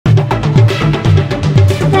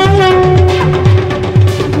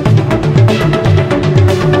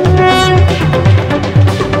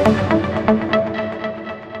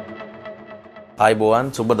ආයිබෝවන්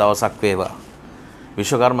සුබ දවසක් වේවා.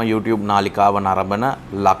 විශ්වකර්ම YouTube නාලිකාව නරඹන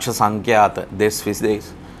ලක්ෂ සංඛ්‍යාත දෙස් විදේශ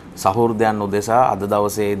සහෘදයන් උදෙසා අද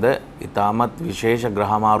දවසේද ඉතාමත් විශේෂ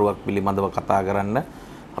ග්‍රහමාරුවක් පිළිබඳව කතා කරන්න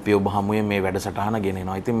අපි ඔබ හමුවේ මේ වැඩසටහන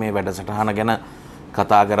ගෙනෙනවා. ඉතින් මේ වැඩසටහන ගැන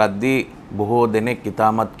කතා කරද්දී බොහෝ දෙනෙක්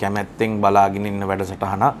ඉතාමත් කැමැත්තෙන් බලාගෙන ඉන්න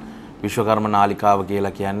වැඩසටහන විශ්වකර්ම නාලිකාව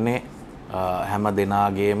කියලා කියන්නේ හැම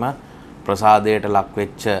දිනාගේම ප්‍රසාදයට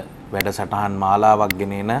ලක්වෙච්ච වැඩසටහන් මාලාවක්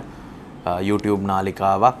ගෙනෙන YouTube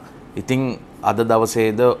නාලිකාවක්. ඉතින් අද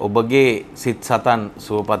දවසේද ඔබගේ සිත් සතන්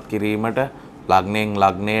සුවපත් කිරීමට ලග්නෙන්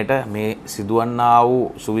ලග්නයට මේ සිදුවන්නා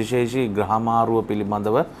වූ සුවිශේෂී ග්‍රහමාරුව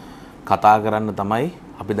පිළිබඳව කතා කරන්න තමයි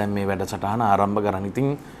අපි දැන් මේ වැඩසටහන ආරම්භ කරන්නේ. ඉතින්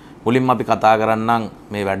මුලින්ම අපි කතා කරන්නම්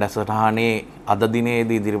මේ වැඩසටහනේ අද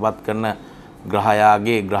දිනේදී ඉදිරිපත් කරන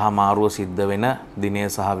ග්‍රහයාගේ ග්‍රහමාරුව සිද්ධ වෙන දිනය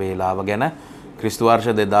සහ වේලාව ගැන. ක්‍රිස්තු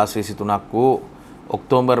වර්ෂ 2023ක් වූ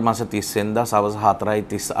ඔක්තෝබර් මාස 30 වෙනිදා සවස්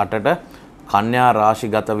 4:38ට කන්‍යා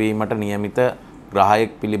රාශිගත වීමට නියමිත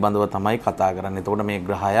ග්‍රහයෙක් පිළිබඳව තමයි කතා කරන්නේ. එතකොට මේ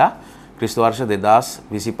ග්‍රහයා ක්‍රිස්තු වර්ෂ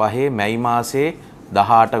 2025 මැයි මාසයේ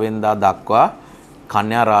 18 වෙනිදා දක්වා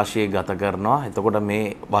කන්‍යා රාශියේ ගත කරනවා. එතකොට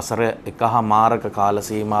මේ වසර එකහමාරක කාල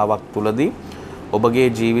සීමාවක් තුලදී ඔබගේ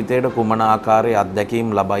ජීවිතයට කුමන ආකාරයේ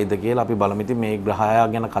අත්දැකීම් ලබයිද කියලා අපි බලමු. ඉතින් මේ ග්‍රහයා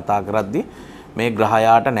ගැන කතා කරද්දී මේ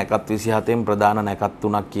ග්‍රහයාට නැකත් 27න් ප්‍රධාන නැකත්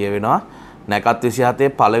තුනක් කියවෙනවා. නැකත් 27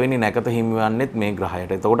 පළවෙනි නැකත හිමිවන්නේත් මේ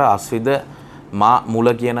ග්‍රහයට. එතකොට අස්විද මා මුල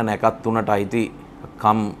කියන නැකත් තුනට අයිති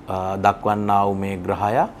කම් දක්වන්නා වූ මේ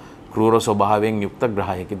ග්‍රහයා ක්‍රූර ස්වභාවයෙන් යුක්ත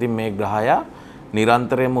ග්‍රහයෙක්. ඉතින් මේ ග්‍රහයා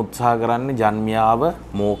නිරන්තරයෙන්ම උත්සාහ කරන්නේ ජන්මියාව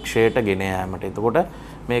මෝක්ෂයට ගෙන යාමට. එතකොට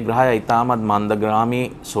මේ ග්‍රහයා ඊටමත් මන්දගාමී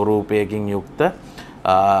ස්වરૂපයකින් යුක්ත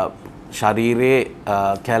ශරීරයේ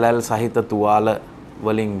කැලල් සහිත තුවාල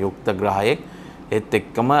වලින් යුක්ත ග්‍රහයෙක්. ඒත්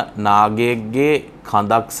එක්කම නාගයෙක්ගේ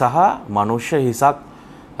කඳක් සහ මනුෂ්‍ය හිසක්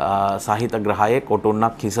සහිත ග්‍රහයෙක්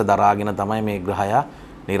කොටුන්නක් හිස දරාගෙන තමයි මේ ග්‍රහයා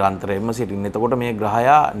නිරන්තරයෙන්ම සිටින්නේ. එතකොට මේ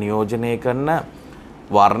ග්‍රහයා නියෝජනය කරන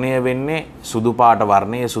වර්ණය වෙන්නේ සුදු පාට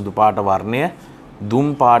වර්ණය. සුදු පාට වර්ණය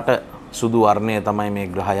දුම් පාට සුදු වර්ණය තමයි මේ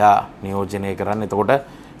ග්‍රහයා නියෝජනය කරන්නේ. එතකොට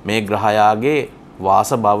මේ ග්‍රහයාගේ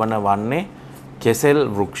වාස භවන වන්නේ කෙසෙල්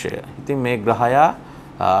වෘක්ෂය. ඉතින් මේ ග්‍රහයා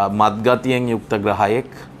මත්ගතියෙන් යුක්ත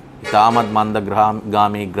ග්‍රහයෙක්. ඉතාමත්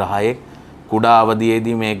මන්දගාමී ග්‍රහයෙක්. කුඩා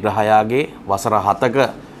අවදියේදී මේ ග්‍රහයාගේ වසර 7ක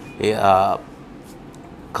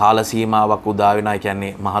කාල සීමාවක් උදා වෙනවා. ඒ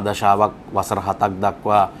කියන්නේ මහදශාවක් වසර 7ක්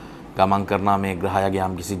දක්වා ගමන් කරන මේ ග්‍රහයාගේ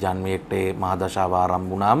යම්කිසි ජන්මයකට මේ මහදශාව ආරම්භ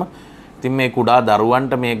වුණාම ඉතින් මේ කුඩා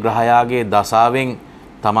දරුවන්ට මේ ග්‍රහයාගේ දසාවෙන්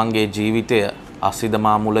තමන්ගේ ජීවිතය අස්විද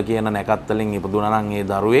මාමුල කියන නැකත් වලින් ඉපදුණා නම් ඒ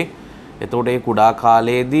දරුවේ එතකොට ඒ කුඩා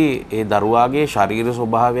කාලයේදී ඒ දරුවාගේ ශරීර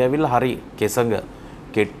ස්වභාවය ඇවිල්ලා හරි කෙසඟ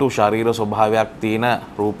කෙට්ටු ශරීර ස්වභාවයක් තියෙන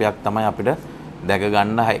රූපයක් තමයි අපිට දැක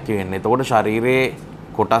ගන්න හැකි වෙන්නේ. එතකොට ශරීරයේ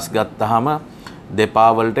කොටස් ගත්තාම දෙපා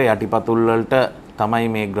වලට යටිපතුල් වලට තමයි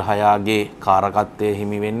මේ ග්‍රහයාගේ කාරකත්වය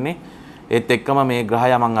හිමි වෙන්නේ. ඒත් එක්කම මේ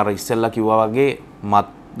ග්‍රහයා මම අර ඉස්සෙල්ලා කිව්වා වගේ මත්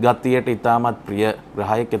ගතියට ඉතාමත් ප්‍රිය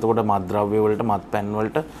ග්‍රහයෙක්. එතකොට මත්ද්‍රව්‍ය වලට මත්පැන්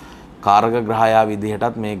වලට කාරක ග්‍රහයා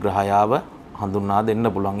විදිහටත් මේ ග්‍රහයාව හඳුන්වා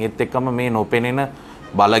දෙන්න පුළුවන්. ඒත් එක්කම මේ නොපෙනෙන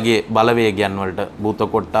බලවේගයන් වලට භූත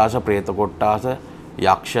කොට්ටාස, ප්‍රේත කොට්ටාස,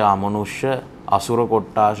 යක්ෂ, අමනුෂ්‍ය, අසුර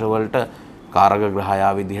කොට්ටාස වලට කාරක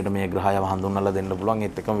ග්‍රහයා විදිහට මේ ග්‍රහයාව හඳුන්වලා දෙන්න පුළුවන්.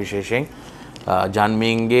 ඒත් එක්කම විශේෂයෙන්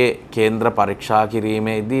ජන්මීන්ගේ කේන්ද්‍ර පරීක්ෂා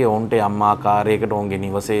කිරීමේදී ඔවුන්ට යම් ආකාරයකට ඔවුන්ගේ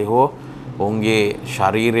නිවසේ හෝ ඔවුන්ගේ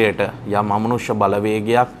ශරීරයට යම් අමනුෂ්‍ය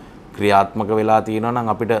බලවේගයක් ක්‍රියාත්මක වෙලා තියෙනවා නම්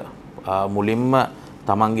අපිට මුලින්ම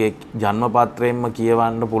තමන්ගේ ජන්මපත්‍රයෙන්ම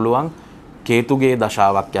කියවන්න පුළුවන් කේතුගේ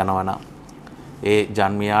දශාවක් යනවා නම් ඒ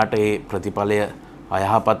ජන්මියාට ඒ ප්‍රතිඵලය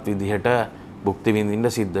අයහපත් විදිහට භුක්ති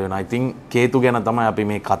විඳින්න සිද්ධ වෙනවා. ඉතින් කේතු ගැන තමයි අපි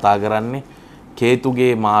මේ කතා කරන්නේ.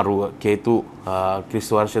 කේතුගේ මාරුව කේතු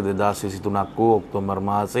ක්‍රිස්තු වර්ෂ 2023ක් වූ ඔක්තෝබර්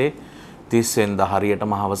මාසයේ 30 වෙනිදා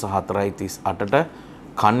හරියටම හවස 4:38ට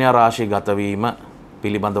කන්‍යා රාශිය ගත වීම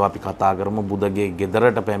පිළිබඳව අපි කතා කරමු. බුධගේ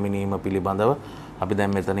ගෙදරට පැමිණීම පිළිබඳව අපි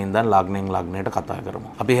දැන් මෙතනින් ඉඳන් ලග්නෙන් ලග්නයට කතා කරමු.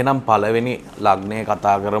 අපි එහෙනම් පළවෙනි ලග්නය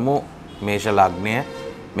කතා කරමු. මේෂ ලග්නය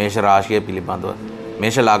මේෂ රාශිය පිළිබඳව.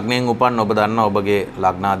 මේෂ ලග්නයෙන් උපන් ඔබ දන්නා ඔබගේ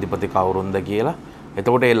ලග්නාධිපති කවුරුන්ද කියලා.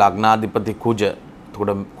 එතකොට මේ ලග්නාධිපති කුජ. එතකොට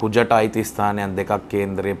කුජට අයිති ස්ථානයන් දෙකක්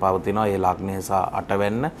කේන්දරයේ පවතිනවා. ඒ ලග්නය සහ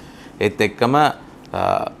අටවැන්න. ඒත් එක්කම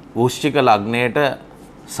වෘශ්චික ලග්නයට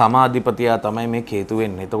සමාධිපතියා තමයි මේ කේතු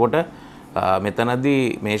වෙන්නේ. එතකොට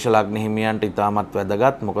මෙතනදී මේෂ ලග්න හිමියන්ට ඉතාමත්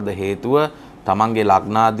වැදගත්. මොකද හේතුව තමන්ගේ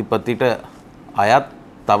ලග්නාධිපතිට අයත්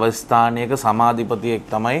තව ස්ථානයක සමාධිපතියෙක්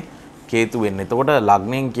තමයි කේතු වෙන්නේ. එතකොට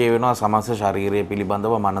ලග්නෙන් කියවෙනවා සමස්ත ශරීරය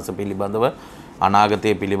පිළිබඳව, මනස පිළිබඳව,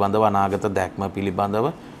 අනාගතය පිළිබඳව, අනාගත දැක්ම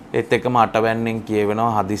පිළිබඳව. ඒත් එක්කම අටවැන්නෙන්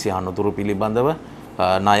කියවෙනවා හදිසි අනුතුරු පිළිබඳව,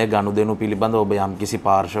 ණය ගනුදෙනු පිළිබඳ ඔබ යම්කිසි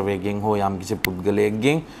පාර්ශවයකින් හෝ යම්කිසි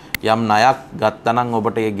පුද්ගලයෙක්ගෙන් යම් ණයක් ගත්තනම්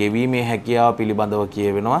ඔබට ඒ ගෙවීමේ හැකියාව පිළිබඳව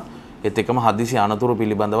කියවෙනවා. ඒත් එක්කම හදිසි අනතුරු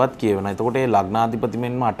පිළිබඳවත් කියවෙනවා. එතකොට මේ ලග්නාධිපති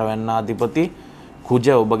මෙන්ම අටවැන්නාධිපති කුජ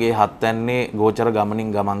ඔබගේ හත්වැන්නේ ගෝචර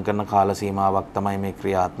ගමනින් ගමන් කරන කාල සීමාවක් තමයි මේ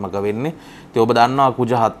ක්‍රියාත්මක වෙන්නේ. ඉතින් ඔබ දන්නවා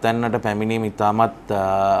කුජ හත්වැන්නට පැමිණීම ඉතාමත්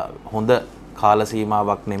හොඳ කාල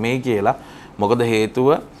සීමාවක් නෙමෙයි කියලා. මොකද හේතුව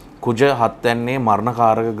කුජ හත්වැන්නේ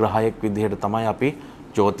මරණකාරක ග්‍රහයෙක් විදිහට තමයි අපි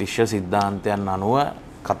ජ්‍යොතිෂ්‍ය සිද්ධාන්තයන් අනුව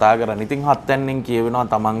කතා කරන්නේ. ඉතින් හත්වැන්නෙන් කියවෙනවා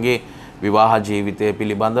තමන්ගේ විවාහ ජීවිතය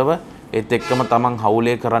පිළිබඳව ඒත් එක්කම තමන්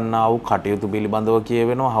හවුලේ කරන්නා වූ කටයුතු පිළිබඳව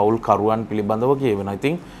කියවෙනවා. හවුල් කරුවන් පිළිබඳව කියවෙනවා.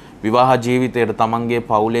 ඉතින් විවාහ ජීවිතයට තමන්ගේ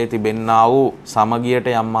පවුලේ තිබෙන්නා වූ සමගියට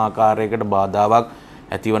යම් ආකාරයකට බාධාවක්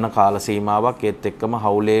ඇතිවන කාල සීමාවක්. ඒත් එක්කම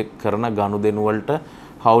හවුලේ කරන ගනුදෙනු වලට,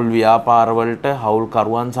 හවුල් ව්‍යාපාර වලට, හවුල්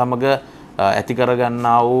කරුවන් සමග ඇති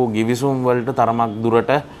කරගන්නා වූ ගිවිසුම් වලට තරමක්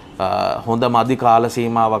දුරට හොඳ මදි කාල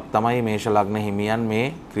සීමාවක් තමයි මේෂ ලග්න හිමියන්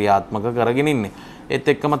මේ ක්‍රියාත්මක කරගෙන ඉන්නේ. ඒත්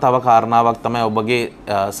එක්කම තව කාරණාවක් තමයි ඔබගේ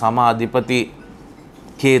සමාධිපති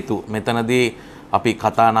කේතු. මෙතනදී අපි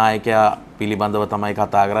කතානායකයා පිළිබඳව තමයි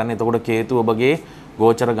කතා කරන්නේ. එතකොට කේතු ඔබගේ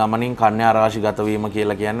ගෝචර ගමනින් කන්‍යා රාශිගත වීම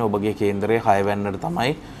කියලා කියන්නේ ඔබගේ කේන්දරයේ 6 වෙන්නට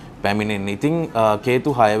තමයි පැමිණෙන්නේ. ඉතින්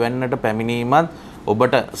කේතු 6 වෙන්නට පැමිණීමත්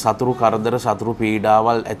ඔබට සතුරු කරදර, සතුරු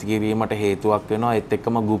පීඩාවල් ඇති කිරීමට හේතුවක් වෙනවා. ඒත්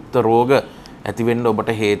එක්කම গুপ্ত රෝග ඇති වෙන්න ඔබට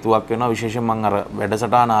හේතුවක් වෙනවා. විශේෂයෙන් මම අර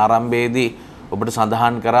වැඩසටහන ආරම්භයේදී ඔබට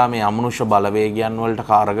සඳහන් කරා මේ අමනුෂ්‍ය බලවේගයන් වලට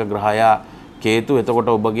කාරක ග්‍රහයා කේතු. එතකොට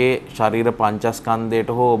ඔබගේ ශරීර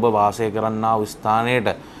පංචස්කන්ධයට හෝ ඔබ වාසය කරන්නා වූ ස්ථානයට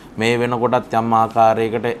මේ වෙනකොටත් යම්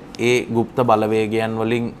ආකාරයකට ඒ গুপ্ত බලවේගයන්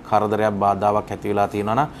වලින් කරදරයක් බාධාවක් ඇති වෙලා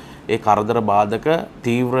තියෙනවා නම් ඒ කරදර බාධක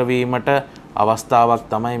තීව්‍ර වීමට අවස්ථාවක්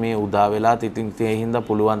තමයි මේ උදා වෙලා. ඉතින් ඒ හින්දා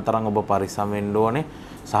පුළුවන් තරම් ඔබ පරිස්සම් වෙන්න ඕනේ.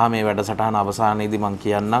 සහ මේ වැඩසටහන අවසානයේදී මම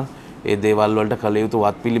කියන්නම් ඒ දේවල් වලට කළ යුතු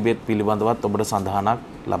වත් පිළිවෙත් පිළිබඳවත් ඔබට සඳහනක්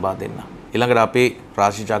ලබා දෙන්න. ඊළඟට අපි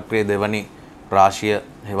රාශි චක්‍රයේ දෙවනි රාශිය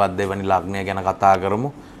හෙවත් දෙවනි ලග්නය ගැන කතා කරමු.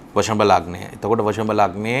 වෘෂභ ලග්නය. එතකොට වෘෂභ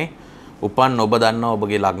ලග්නයේ උපන් ඔබ දන්නවා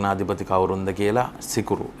ඔබගේ ලග්නාධිපති කවුරුන්ද කියලා?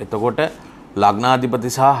 සිකුරු. එතකොට ලග්නාධිපති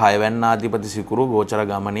සහ 6 වැන්නාධිපති සිකුරු ගෝචර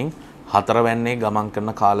ගමනින් 4 වැන්නේ ගමන්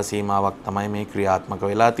කරන කාල සීමාවක් තමයි මේ ක්‍රියාත්මක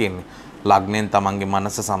වෙලා තියෙන්නේ. ලග්නෙන් තමන්ගේ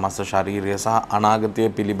මනස, සමස්ත ශරීරය සහ අනාගතය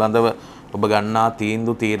පිළිබඳව ඔබ ගන්නා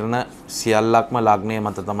තීන්දුව තීරණ සියල්ලක්ම ලග්නය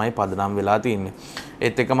මත තමයි පදනම් වෙලා තියෙන්නේ.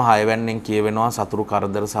 ඒත් එක්කම 6 වැන්නෙන් කියවෙනවා සතුරු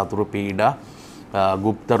කරදර, සතුරු පීඩා,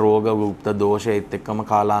 গুপ্ত රෝග, গুপ্ত දෝෂ, ඒත් එක්කම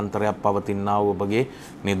කාලාන්තරයක් පවතිනා වූ ඔබගේ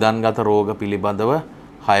නිදන්ගත රෝග පිළිබඳව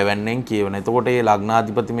 6 වැන්නෙන් කියවෙන. එතකොට මේ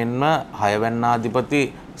ලග්නාධිපති මෙන්ම 6 වැන්නාධිපති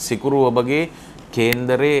සිකුරු ඔබගේ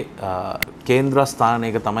කේන්දරේ කේන්ද්‍ර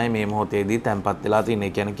ස්ථානයක තමයි මේ මොහොතේදී තැන්පත් වෙලා තියෙන්නේ.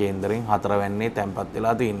 ඒ කියන්නේ කේන්දරෙන් 4 වැන්නේ තැන්පත්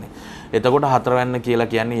වෙලා තියෙන්නේ. එතකොට 4 වැන්න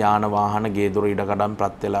කියලා කියන්නේ යාන වාහන, ගේ දොර ඉඩකඩම්,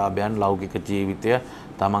 ප්‍රත්‍යලාභයන්, ලෞකික ජීවිතය,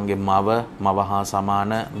 තමන්ගේ මව හා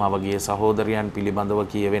සමාන මවගේ සහෝදරයන් පිළිබඳව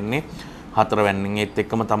කියවෙන්නේ 4 වැන්නෙන්. ඒත්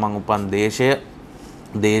එක්කම තමන් උපන්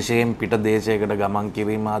දේශයෙන් පිට දේශයකට ගමන්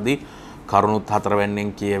කිරීම ආදී කරුණුත් 4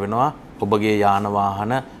 වැන්නෙන් කියවෙනවා. ඔබගේ යාන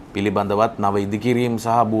වාහන පිළිබඳවත් නව ඉදිකිරීම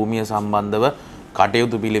සහ භූමිය සම්බන්ධව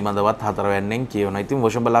කටයුතු පිළිබඳවත් 4 වැන්නෙන් කියවෙනවා. ඉතින්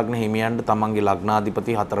වෘෂභ ලග්න හිමියන්ට තමන්ගේ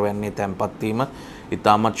ලග්නාධිපති 4 වැන්නේ තැන්පත් වීම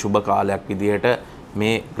ඉතාමත් සුබ කාලයක් විදිහට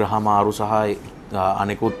මේ ග්‍රහ මාරු සහ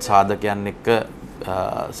අනිකුත් සාධකයන් එක්ක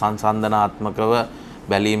සංසන්දනාත්මකව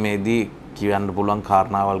බැලීමේදී කියන්න පුළුවන්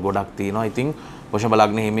කාරණාවල් ගොඩක් තියෙනවා. ඉතින් වෘෂභ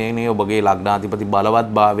ලග්න හිමියනේ ඔබගේ ලග්නාධිපති බලවත්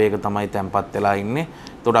භාවයක තමයි තැන්පත් වෙලා ඉන්නේ.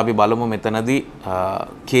 එතකොට අපි බලමු මෙතනදී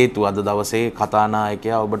කේතු අද දවසේ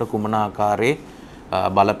කතානායකයා ඔබට කුමන ආකාරයේ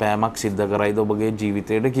බලපෑමක් සිද්ධ කරයිද ඔබගේ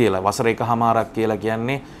ජීවිතයට කියලා. වසර එකහමාරක් කියලා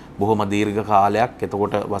කියන්නේ බොහොම දීර්ඝ කාලයක්.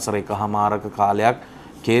 එතකොට වසර එකහමාරක කාලයක්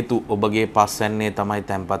කේතු ඔබගේ පස්වැන්නේ තමයි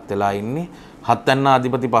තැන්පත් වෙලා ඉන්නේ. හත්වැන්න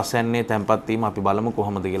අධිපති පස්වැන්නේ තැන්පත් වීම අපි බලමු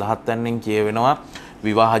කොහොමද කියලා. හත්වැන්නෙන් කියවෙනවා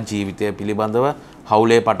විවාහ ජීවිතය පිළිබඳව,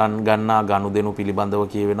 හවුලේ පටන් ගන්නා ගනුදෙනු පිළිබඳව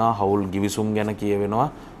කියවෙනවා, හවුල් ගිවිසුම් ගැන කියවෙනවා,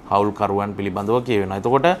 හවුල් කරුවන් පිළිබඳව කියවෙනවා.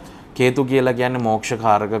 එතකොට කේතු කියලා කියන්නේ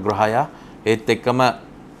මෝක්ෂකාරක ග්‍රහයා. ඒත් එක්කම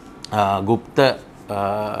গুপ্ত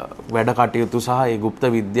වැඩ කටයුතු සහ ඒ গুপ্ত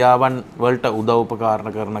විද්‍යාවන් වලට උදව්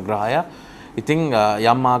උපකාරණ කරන ග්‍රහයා. ඉතින්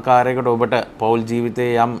යම් ආකාරයකට ඔබට පෞල්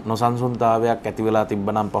ජීවිතයේ යම් නොසන්සුන්තාවයක් ඇති වෙලා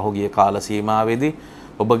තිබ්බනම් පහුගිය කාල සීමාවේදී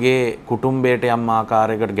ඔබගේ කුටුම්බයට යම්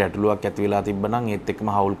ආකාරයකට ගැටලුවක් ඇති වෙලා තිබ්බනම් ඒත් එක්කම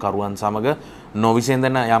හවුල් කරුවන් සමග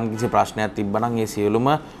නොවිසඳන යම් කිසි ප්‍රශ්නයක් තිබ්බනම් ඒ සියලුම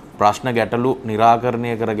ප්‍රශ්න ගැටලු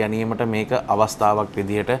निराකරණය කර ගැනීමට මේක අවස්ථාවක්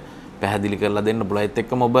විදිහට පැහැදිලි කරලා දෙන්න පුළුවන්. ඒත්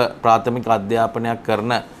එක්කම ඔබ ප්‍රාථමික අධ්‍යාපනයක්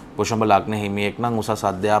කරන වෘෂභ ලග්න හිමියෙක් නම් උසස්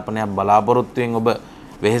අධ්‍යාපනයක් බලාපොරොත්තුෙන් ඔබ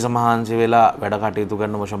වෙහෙස මහන්සි වෙලා වැඩ කටයුතු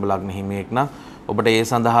කරන වෘෂභ ලග්න හිමියෙක් නම් ඔබට ඒ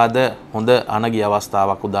සඳහාද හොඳ අනගිය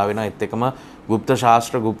අවස්ථාවක් උදා වෙනවා. ඒත් එක්කම ගුප්ත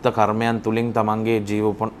ශාස්ත්‍ර ගුප්ත කර්මයන් තුලින් තමන්ගේ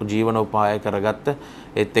ජීවනෝපාය කරගත්ත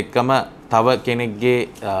ඒත් එක්කම තව කෙනෙක්ගේ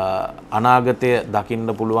අනාගතය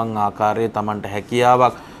දකින්න පුළුවන් ආකාරයේ තමන්ට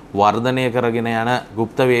හැකියාවක් වර්ධනය කරගෙන යන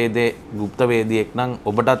ගුප්ත වේදියෙක් නම්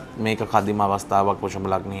ඔබටත් මේක කදිම අවස්ථාවක් වශයෙන්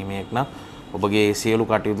ලග්න හිමියෙක් නම් ඔබගේ සියලු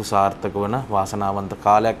කටයුතු සාර්ථක වන වාසනාවන්ත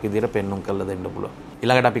කාලයක් විදිහට පෙන්වුම් කරලා දෙන්න පුළුවන්.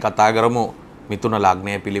 ඊළඟට අපි කතා කරමු මිථුන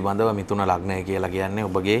ලග්නය පිළිබඳව. මිථුන ලග්නය කියලා කියන්නේ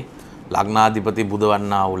ඔබගේ ලග්නාධිපති බුධ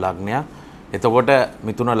වන්නා වූ ලග්නයක්. එතකොට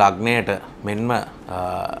මිථුන ලග්නයට මෙන්ම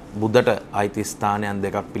බුධට අයිති ස්ථානයන්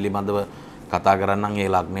දෙකක් පිළිබඳව කතා කරන්නම්. ඒ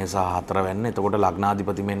ලග්නය සහ හතරවැන්න. එතකොට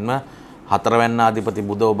ලග්නාධිපති මෙන්ම හතරවැන්නාධිපති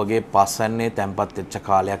බුධ ඔබගේ පස්වැන්නේ තැන්පත් වෙච්ච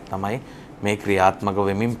කාලයක් තමයි මේ ක්‍රියාත්මක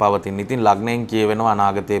වෙමින් පවතින. ඉතින් ලග්නයෙන් කියවෙනවා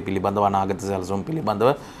අනාගතය පිළිබඳව අනාගත සැලසුම් පිළිබඳව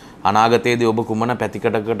අනාගතයේදී ඔබ කුමන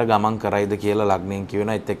පැතිකඩකට ගමන් කරයිද කියලා ලග්නයෙන්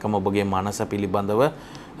කියවෙනවා. ඒත් එක්කම ඔබගේ මනස පිළිබඳව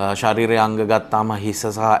ශරීරයේ අංග ගත්තාම හිස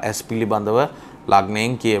සහ ඇස් පිළිබඳව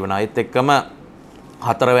ලග්නයෙන් කියවෙනවා. ඒත් එක්කම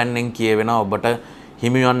හතරවැන්නෙන් කියවෙනවා ඔබට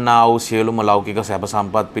හිමිවන්නා වූ සියලුම ලෞකික සැප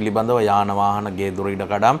සම්පත් පිළිබඳව යාන වාහන ගේ දොර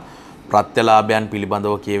ඉඩකඩම් ප්‍රත්‍යලාභයන්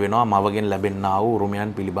පිළිබඳව කියවෙනවා. මවගෙන් ලැබෙනා වූ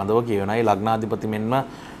උරුමයන් පිළිබඳව කියවෙනවා. ඒ ලග්නාධිපති මෙන්ම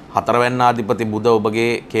හතරවැන්නාධිපති බුධ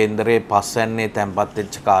ඔබගේ කේන්දරයේ පස්වැන්නේ තැන්පත්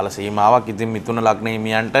වෙච්ච කාල සීමාවක්. ඉතින් මිථුන ලග්න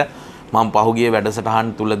හිමියන්ට මම පහුගිය වැඩසටහන්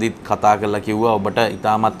තුලදීත් කතා කරලා කිව්වා ඔබට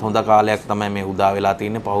ඉතාමත් හොඳ කාලයක් තමයි මේ උදා වෙලා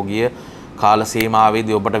තියෙන්නේ. පහුගිය කාල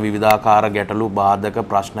සීමාවේදී ඔබට විවිධාකාර ගැටලු බාධක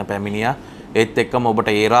ප්‍රශ්න පැමිණියා. ඒත් එක්කම ඔබට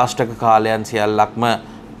ඒ රාෂ්ටක කාලයන් සියල්ලක්ම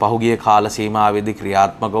පහුගිය කාල සීමාවේදී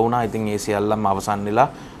ක්‍රියාත්මක වුණා. ඉතින් ඒ සියල්ලම අවසන් වෙලා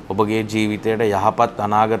ඔබගේ ජීවිතයට යහපත්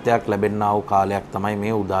අනාගතයක් ලැබෙන්නා වූ කාලයක් තමයි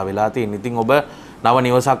මේ උදා වෙලා තියෙන්නේ. ඉතින් ඔබ නව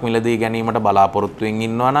නිවසක් මිලදී ගැනීමට බලාපොරොත්තුෙන්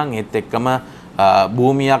ඉන්නවා නම් ඒත් එක්කම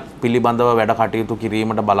භූමියක් පිළිබඳව වැඩ කටයුතු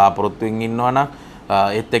කිරීමට බලාපොරොත්තුෙන් ඉන්නවා නම්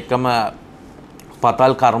ඒත් එක්කම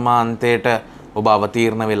පතල් කර්මාන්තයට ඔබ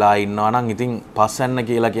අවතීර්ණ වෙලා ඉන්නවා නම් ඉතින් පස්වැන්න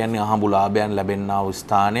කියලා කියන්නේ අහඹු ලාභයන් ලැබෙන්නා වූ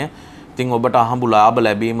ස්ථානය. ඉතින් ඔබට අහඹු ලාභ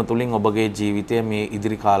ලැබීම තුලින් ඔබගේ ජීවිතය මේ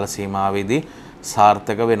ඉදිරි කාල සීමාවේදී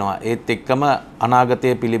සාර්ථක වෙනවා. ඒත් එක්කම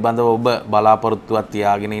අනාගතය පිළිබඳව ඔබ බලාපොරොත්තුවක්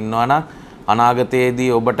තියාගෙන ඉන්නවා නම්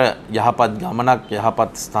අනාගතයේදී ඔබට යහපත් ගමනක්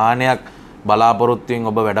යහපත් ස්ථානයක් බලාපොරොත්තුෙන්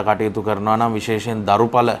ඔබ වැඩ කටයුතු කරනවා නම් විශේෂයෙන්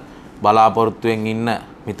දරුඵල බලාපොරොත්තුෙන් ඉන්න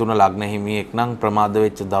මිථුන ලග්න හිමියෙක් නම් ප්‍රමාද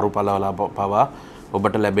වෙච්ච දරුඵල පවා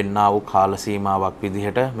ඔබට ලැබෙනා වූ කාල සීමාවක්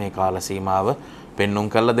විදිහට මේ කාල සීමාව පෙන්눔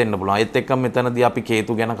කරලා දෙන්න පුළුවන්. ඒත් එක්කම මෙතනදී අපි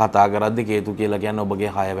කේතු ගැන කතා කරද්දී කේතු කියලා කියන්නේ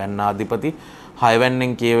ඔබගේ 6 වැන්නාධිපති. 6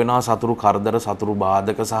 වැන්නෙන් කියවෙනවා සතුරු කරදර සතුරු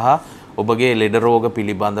බාධක සහ ඔබගේ ලෙඩ රෝග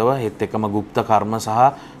පිළිබඳව ඒත් එක්කම গুপ্ত කර්ම සහ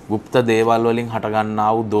গুপ্ত දේවල් වලින්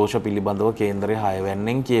හටගන්නා වූ දෝෂ පිළිබඳව කේන්දරයේ 6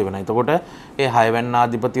 වැන්නෙන් කියවෙනවා. එතකොට ඒ 6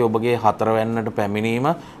 වැන්නාධිපති ඔබගේ 4 වැන්නට පැමිණීම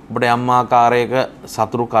ඔබට යම් ආකාරයක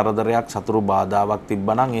සතුරු කරදරයක් සතුරු බාධාවක්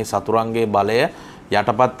තිබ්බනම් ඒ සතුරන්ගේ බලය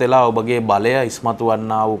යටපත් වෙලා ඔබගේ බලය ඉස්මතු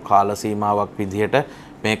වන්නා වූ කාල සීමාවක් විදිහට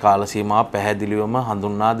මේ කාල සීමාව පැහැදිලිවම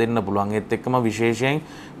හඳුන්වා දෙන්න පුළුවන්. ඒත් එක්කම විශේෂයෙන්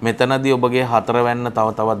මෙතනදී ඔබගේ 4 වැන්න තව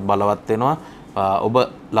තවත් බලවත් වෙනවා. ඔබ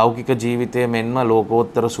ලෞකික ජීවිතයේ මෙන්ම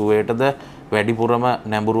ලෝකෝත්තර සුවයටද වැඩිපුරම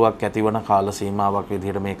නැඹුරුවක් ඇතිවන කාල සීමාවක්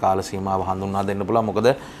විදිහට මේ කාල සීමාව හඳුන්වා දෙන්න පුළුවන්. මොකද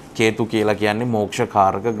කේතු කියලා කියන්නේ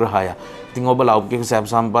මෝක්ෂකාරක ග්‍රහය. ඉතින් ඔබ ලෞකික සැප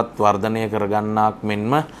සම්පත් වර්ධනය කරගන්නාක්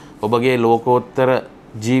මෙන්ම ඔබගේ ලෝකෝත්තර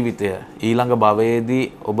ජීවිතය ඊළඟ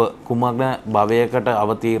භවයේදී ඔබ කුමන භවයකට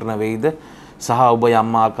අවතීර්ණ වෙයිද සහ ඔබ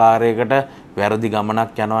යම් ආකාරයකට වැරදි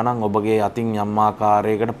ගමනක් යනවා නම් ඔබගේ අතින් යම්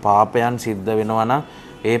ආකාරයකට පාපයන් සිද්ධ වෙනවා නම්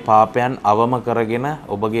ඒ පාපයන් අවම කරගෙන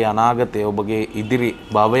ඔබගේ අනාගතය ඔබගේ ඉදිරි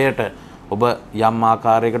භවයට ඔබ යම්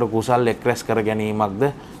ආකාරයකට කුසල් එක්රැස් කර ගැනීමක්ද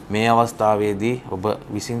මේ අවස්ථාවේදී ඔබ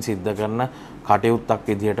විසින් සිද්ධ කරන කටයුත්තක්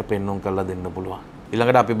විදිහට පෙන්눔 කරලා දෙන්න පුළුවන්.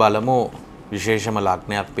 ඊළඟට අපි බලමු විශේෂම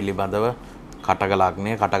ලග්නයක් පිළිබඳව කටක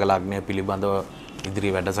ලග්නය. කටක ලග්නය පිළිබඳව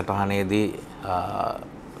ඉදිරි වැඩසටහනේදී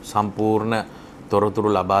සම්පූර්ණ තොරතුරු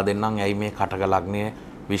ලබා දෙන්නම්. ඇයි මේ කටක ලග්නය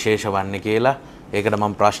විශේෂ වන්නේ කියලා. ඒකට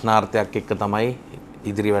මම ප්‍රශ්නාර්ථයක් එක්ක තමයි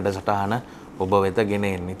ඉදිරි වැඩසටහන ඔබ වෙත ගෙන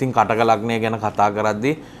එන්නේ. ඉතින් කටක ලග්නය ගැන කතා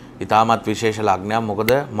කරද්දී ඉතාමත් විශේෂ ලග්නයක්.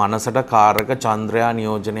 මොකද මනසට කාරක චන්ද්‍රයා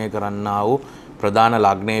නියෝජනය කරන්නා වූ ප්‍රධාන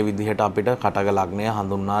ලග්නයේ විදිහට අපිට කටක ලග්නය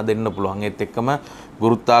හඳුන්වා දෙන්න පුළුවන්. ඒත් එක්කම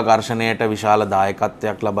ගුරුත්වාකර්ෂණයට විශාල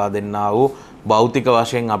දායකත්වයක් ලබා දෙන්නා වූ භෞතික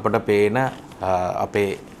වශයෙන් අපට පේන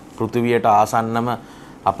අපේ පෘථිවියට ආසන්නම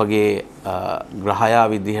අපගේ ග්‍රහයා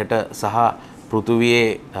විදිහට සහ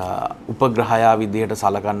පෘථිවියේ උපග්‍රහයා විදිහට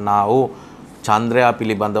සලකන්නා වූ චන්ද්‍රයා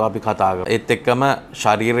පිළිබඳව අපි කතා කරමු. ඒත් එක්කම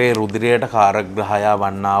ශරීරයේ රුධිරයට කාරක ග්‍රහයා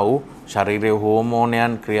වන්නා වූ ශරීරයේ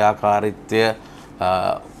හෝමෝනයන් ක්‍රියාකාරීත්වය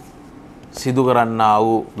සිදු කරන්නා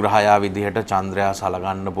වූ ග්‍රහයා විදිහට චන්ද්‍රයා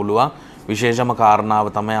සලකන්න පුළුවන්. විශේෂම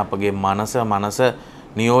කාරණාව තමයි අපගේ මනස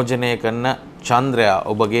නියෝජනය කරන චන්ද්‍රයා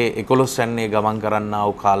ඔබගේ 11 වැන්නේ ගමන් කරන්නා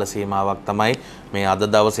වූ කාල සීමාවක් තමයි මේ අද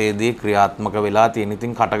දවසේදී ක්‍රියාත්මක වෙලා තියෙන.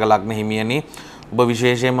 ඉතින් කටක ලග්න හිමියනි ඔබ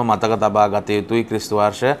විශේෂයෙන්ම මතක තබා ගත යුතුයි ක්‍රිස්තු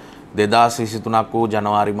වර්ෂ 2023ක් වූ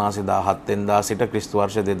ජනවාරි මාසේ 17 වෙනිදා සිට ක්‍රිස්තු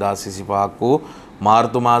වර්ෂ 2025ක් වූ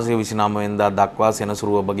මාර්තු මාසයේ 29 වෙනිදා දක්වා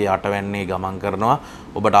සෙනසුරු ඔබගේ 8 වැන්නේ ගමන් කරනවා.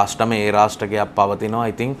 ඔබට අෂ්ටම ඒ රාෂ්ටකයක් පවතිනවා.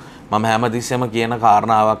 ඉතින් මම හැමතිස්සෙම කියන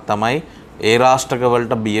කාරණාවක් තමයි ඒ රාෂ්ටක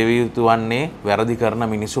වලට බිය විය යුතු වන්නේ වැරදි කරන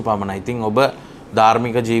මිනිස්සු පමණයි. ඉතින් ඔබ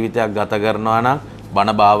ධාර්මික ජීවිතයක් ගත කරනවා නම්,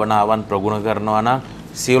 බණ භාවනාවන් ප්‍රගුණ කරනවා නම්,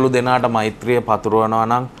 සියලු දෙනාට මෛත්‍රිය පතුරවනවා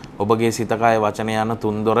නම්, ඔබගේ සිත කය වචන යන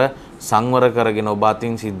තුන්දොර සංවර කරගෙන ඔබ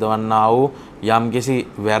අතින් සිද්ධවන්නා වූ යම්කිසි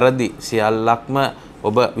වැරදි සියල්ලක්ම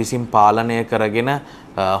ඔබ විසින් පාලනය කරගෙන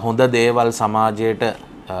හොඳ දේවල් සමාජයට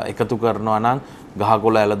එකතු කරනවා නම්,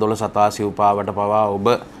 ගහකොළ ඇලදොල සතා සිව්පාවට පවා ඔබ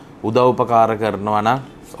උදව් උපකාර කරනවා නම්,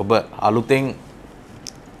 ඔබ අලුතෙන්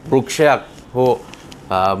වෘක්ෂයක් හෝ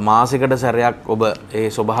මාසිකට සැරයක් ඔබ ඒ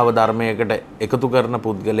ස්වභාව ධර්මයකට එකතු කරන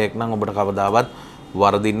පුද්ගලයෙක් නම් ඔබට කවදාවත්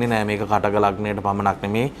වරදින්නේ නැහැ. මේක කටක ලග්නයට පමණක්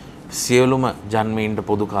නෙමේ සියලුම ජන්මීන්ට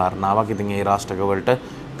පොදු කාරණාවක්. ඉතින් ඒ රාෂ්ටක වලට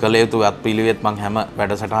කළ යුතු වත්පිළිවෙත් මම හැම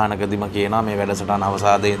වැඩසටහනකදීම කියනවා. මේ වැඩසටහන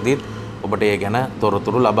අවසානයේදී ඔබට ඒ ගැන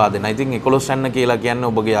තොරතුරු ලබා දෙනවා. ඉතින් 11 යන්න කියලා කියන්නේ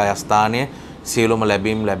ඔබගේ ආයස්ථානය, සියලුම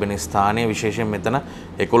ලැබීම් ලැබෙන ස්ථානය. විශේෂයෙන් මෙතන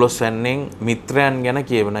 11 යන්නෙන් මිත්‍රයන් ගැන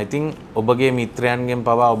කියවෙනවා. ඉතින් ඔබගේ මිත්‍රයන්ගෙන්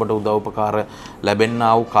පවා ඔබට උදව් උපකාර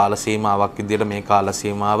ලැබෙන්නා වූ කාල සීමාවක් විදිහට මේ කාල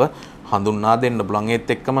සීමාව හඳුන්වා දෙන්න පුළුවන්. ඒත්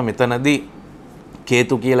එක්කම මෙතනදී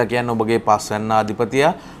කේතු කියලා කියන්නේ ඔබගේ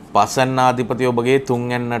පස්වැන්නාධිපතියා. පස්වැන්නාධිපතිය ඔබගේ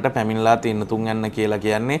තුන්වැන්නට පැමිණලා තියෙන. තුන්වැන්න කියලා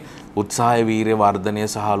කියන්නේ උත්සාහය, වීරිය වර්ධනය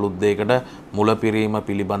සහ අලුත් දෙයකට මුලපිරීම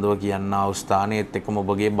පිළිබඳව කියනා වූ ස්ථානය. ඒත් එක්කම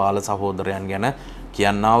ඔබගේ බාල සහෝදරයන් ගැන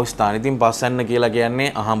කියනා වූ ස්ථානය. ඉතින් පස්වැන්න කියලා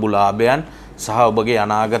කියන්නේ අහඹුලාභයන් සහ ඔබගේ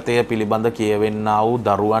අනාගතය පිළිබඳ කියවෙන්නා වූ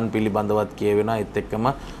දරුවන් පිළිබඳවත් කියවෙනවා. ඒත් එක්කම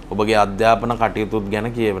ඔබගේ අධ්‍යාපන කටයුතුත්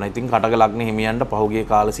ගැන කියවෙනවා. ඉතින් කටක ලග්න හිමියන්ට පහුගිය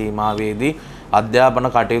කාල සීමාවේදී අධ්‍යාපන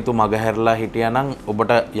කටයුතු මගහැරලා හිටියානම්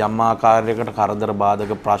ඔබට යම් ආකාරයකට කරදර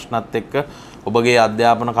බාධක ප්‍රශ්නත් එක්ක ඔබගේ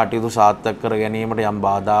අධ්‍යාපන කටයුතු සාර්ථක කර ගැනීමට යම්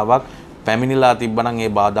බාධාවක් පැමිණිලා තිබ්බනම් ඒ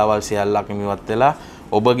බාධාවල් සියල්ලක්ම ඉවත් වෙලා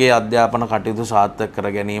ඔබගේ අධ්‍යාපන කටයුතු සාර්ථක කර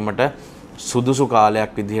ගැනීමට සුදුසු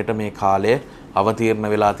කාලයක් විදිහට මේ කාලය අවතීර්ණ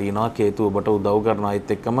වෙලා තිනවා. කේතු ඔබට උදව් කරනවා.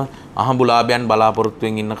 ඒත් එක්කම අහඹුලාභයන්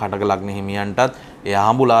බලාපොරොත්තුෙන් ඉන්න කටක ලග්න හිමියන්ටත් ඒ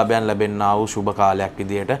අහඹුලාභයන් ලැබෙන්නා වූ සුබ කාලයක්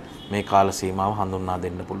විදිහට මේ කාල සීමාව හඳුන්වා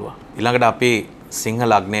දෙන්න පුළුවන්. ඊළඟට අපි සිංහ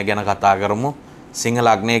ලග්නය ගැන කතා කරමු. සිංහ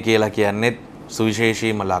ලග්නය කියලා කියන්නේ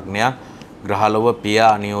සුවිශේෂීම ලග්නයක්. ග්‍රහලොව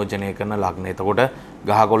පියා නියෝජනය කරන ලග්නය. එතකොට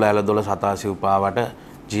ගහකොළ ඇලදොල සතා සිව්පාවට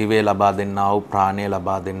ජීවය ලබා දෙන්නා වූ, ප්‍රාණය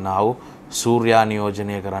ලබා දෙන්නා වූ සූර්යා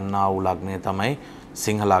නියෝජනය කරන්නා වූ ලග්නය තමයි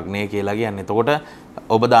සිංහ ලග්නය කියලා කියන්නේ. එතකොට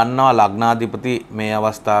ඔබ දන්නවා ලග්නාධිපති මේ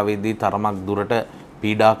අවස්ථාවේදී තරමක් දුරට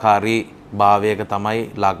පීඩාකාරී භාවයක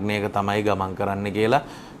තමයි, ලග්නයක තමයි ගමන් කරන්න කියලා.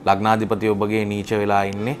 ලග්නාධිපති ඔබගේ නීච වෙලා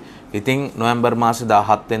ඉන්නේ. ඉතින් නොවැම්බර් මාසේ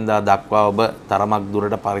 17 වෙනිදා දක්වා ඔබ තරමක්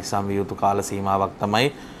දුරට පරිස්සම් විය යුතු කාල සීමාවක්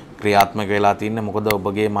තමයි ක්‍රියාත්මක වෙලා තින්නේ. මොකද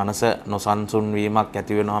ඔබගේ මනස නොසන්සුන් වීමක්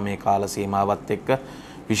ඇති වෙනවා මේ කාල සීමාවත් එක්ක.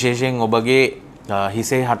 විශේෂයෙන් ඔබගේ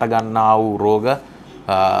හිසේ හට ගන්නා වූ රෝග,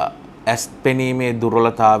 ඇස් පෙනීමේ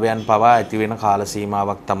දුර්වලතාවයන් පවා ඇති වෙන කාල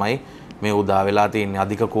සීමාවක් තමයි මේ උදා වෙලා තියෙන්නේ.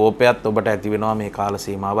 අධික කෝපයත් ඔබට ඇති වෙනවා මේ කාල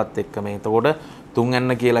සීමාවත් එක්ක. මේ එතකොට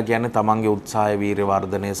තුන්වැන්න කියලා කියන්නේ තමන්ගේ උත්සාහය, වීරිය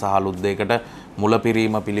වර්ධනය සහ අලුත් දෙයකට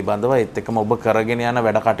මුලපිරීම පිළිබඳව. ඒත් එක්කම ඔබ කරගෙන යන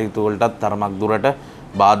වැඩ කටයුතු වලටත් තරමක් දුරට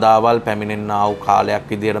බාධාවල් පැමිණෙනා වූ කාලයක්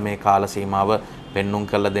විදියට මේ කාල සීමාව පෙන්눔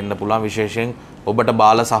කරලා දෙන්න පුළුවන්. විශේෂයෙන් ඔබට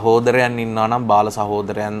බාල සහෝදරයන් ඉන්නවා නම් බාල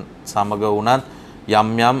සහෝදරයන් සමග වුණත් යම්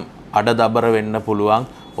යම් අඩදබර වෙන්න පුළුවන්,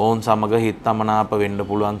 ඔවුන් සමග හිතමනාප වෙන්න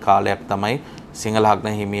පුළුවන් කාලයක් තමයි සිංහ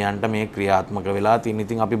ලග්න හිමියන්ට මේ ක්‍රියාත්මක වෙලා තියෙන්නේ.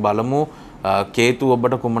 ඉතින් අපි බලමු කේතු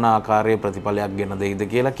ඔබට කුමන ආකාරයේ ප්‍රතිඵලයක් ගෙන දෙයිද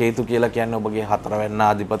කියලා. කේතු කියලා කියන්නේ ඔබගේ හතරවැන්න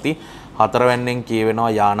ආධිපති. හතරවැන්නෙන් කියවෙනවා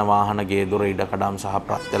යාන වාහන, ගේ දොර, ඉඩකඩම් සහ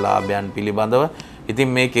ප්‍රත්‍යලාභයන් පිළිබඳව. ඉතින්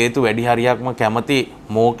මේ කේතු වැඩි හරියක්ම කැමති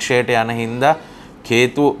මෝක්ෂයට යන හින්දා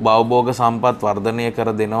කේතු භවභෝග සම්පත් වර්ධනය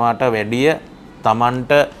කර දෙනවට වැඩිය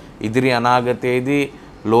තමන්ට ඉදිරි අනාගතයේදී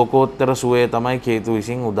ලෝකෝත්තර සුවය තමයි කේතු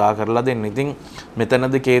විසින් උදා කරලා දෙන්නේ. ඉතින්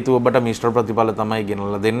මෙතනදී කේතු ඔබට මිශ්‍ර ප්‍රතිඵල තමයි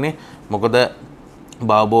ගෙනලා දෙන්නේ. මොකද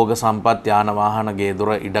භවභෝග සම්පත්, යාන වාහන, ගේ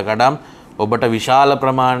දොර, ඉඩකඩම් ඔබට විශාල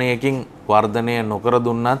ප්‍රමාණයකින් වර්ධනය නොකර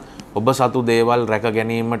දුන්නත් ඔබ සතු දේවල් රැක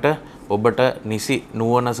ගැනීමට ඔබට නිසි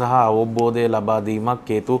නුවණ සහ අවබෝධය ලබා දීමක්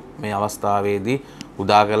කේතු මේ අවස්ථාවේදී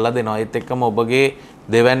උදා කරලා දෙනවා. ඒත් එක්කම ඔබගේ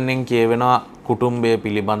දෙවැන්නෙන් කියවෙනවා කුටුම්බය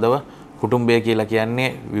පිළිබඳව. කුටුම්බය කියලා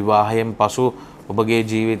කියන්නේ විවාහයෙන් පසු ඔබගේ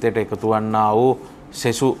ජීවිතයට එකතු වන්නා වූ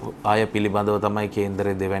සෙසු අය පිළිබඳව තමයි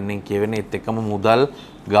කේන්දරයේ දෙවැන්නෙන් කියවෙන්නේ. ඒත් එක්කම මුදල්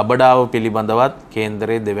ගබඩාව පිළිබඳවත්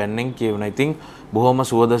කේන්දරයේ දෙවැන්නෙන් කියවෙනවා. ඉතින් බොහොම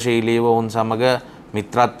සුවදශීලීව වුන් සමග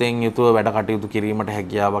මිත්‍රත්වයෙන් යුතුව වැඩ කටයුතු කිරීමට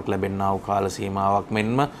හැකියාවක් ලැබෙනා වූ කාල සීමාවක්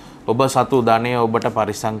මෙන්ම ඔබ සතු ධනය ඔබට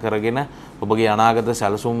පරිස්සම් කරගෙන ඔබගේ අනාගත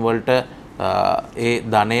සැලසුම් වලට ඒ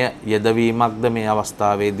ධනය යෙදවීමක්ද මේ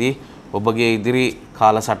අවස්ථාවේදී ඔබගේ ඉදිරි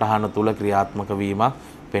කාලසටහන තුල ක්‍රියාත්මක වීමක්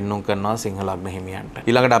පෙන්눔 කරනවා සිංහ ලග්න හිමියන්ට.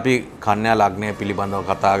 ඊළඟට අපි කන්‍යා ලග්නය පිළිබඳව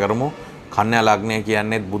කතා කරමු. කන්‍යා ලග්නය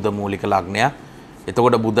කියන්නේ බුධ මූලික ලග්නයක්.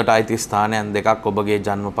 එතකොට බුධට අයිති ස්ථානයන් දෙකක් ඔබගේ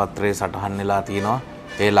ජන්ම පත්‍රයේ සටහන් වෙලා තියෙනවා.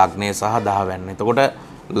 ඒ ලග්නය සහ 10 වැන්න. එතකොට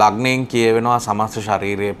ලග්නයෙන් කියවෙනවා සමස්ත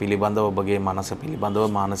ශරීරය පිළිබඳව ඔබගේ මනස පිළිබඳව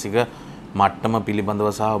මානසික මට්ටම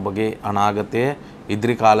පිළිබඳව සහ ඔබගේ අනාගතයේ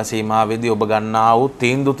ඉදිරි කාල සීමාවේදී ඔබ ගන්නා වූ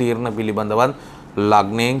තීන්දුව පිළිබඳවත්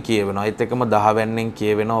ලග්නයෙන් කියවෙනවා. ඒත් එකම 10 වැන්නෙන්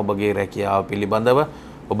කියවෙනවා ඔබගේ රැකියාව පිළිබඳව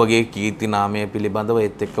ඔබගේ කීර්ති නාමය පිළිබඳව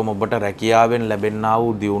ඒත් එක්කම ඔබට රැකියාවෙන් ලැබෙනා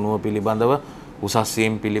වූ දියුණුව පිළිබඳව උසස්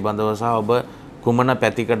වීම පිළිබඳව සහ ඔබ කුමන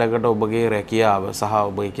පැතිකඩකට ඔබගේ රැකියාව සහ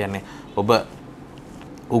ඔබ කියන්නේ ඔබ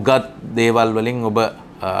උගත් දේවල් වලින් ඔබ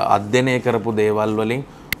අධ්‍යයනය කරපු දේවල් වලින්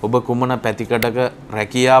ඔබ කුමන පැතිකඩක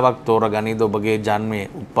රැකියාවක් තෝරගනීද ඔබගේ ජන්මයේ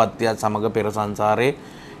උප්පත්තියත් සමග පෙර සංසාරයේ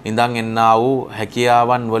ඉඳන් එන්නා වූ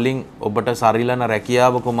හැකියාවන් වලින් ඔබට සරිලන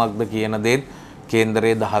රැකියාව කුමක්ද කියන දේ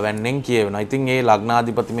කේන්දරයේ 10 වැන්නෙන් කියවෙනවා. ඉතින් මේ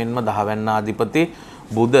ලග්නාධිපති මෙන්ම 10 වැන්නාධිපති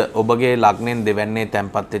බුධ ඔබගේ ලග්නෙන් දෙවැන්නේ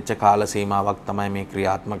තැන්පත් වෙච්ච කාල සීමාවක් තමයි මේ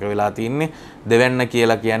ක්‍රියාත්මක වෙලා තින්නේ. දෙවැන්න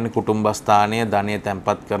කියලා කියන්නේ කුටුම්බ ස්ථානීය ධනය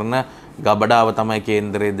තැන්පත් කරන ගබඩාව තමයි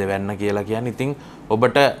කේන්දරයේ දෙවැන්න කියලා කියන්නේ. ඉතින්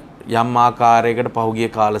ඔබට යම් ආකාරයකට පහුගිය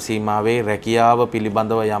කාල සීමාවේ රැකියාව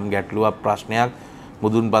පිළිබඳව යම් ගැටලුවක් ප්‍රශ්නයක්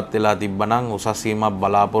මුදුන්පත් වෙලා තිබ්බනම් උසස් සීමාවක්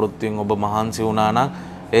බලාපොරොත්තුෙන් ඔබ මහන්සි වුණා නම්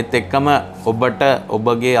ඒත් එක්කම ඔබට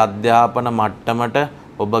ඔබගේ අධ්‍යාපන මට්ටමට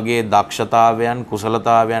ඔබගේ දක්ෂතාවයන්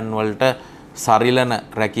කුසලතාවයන් වලට සරිලන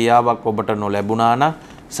රැකියාවක් ඔබට නොලැබුණා නම්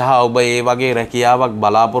සහ ඔබ ඒ වගේ රැකියාවක්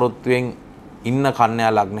බලාපොරොත්තුෙන් ඉන්න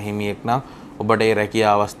කන්‍යා ලග්න හිමියෙක් නම් ඔබට ඒ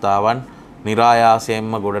රැකියා අවස්ථාවන්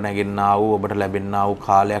નિરાයාසයෙන්ම ගොඩ නැගෙන්නා වූ ඔබට ලැබෙන්නා වූ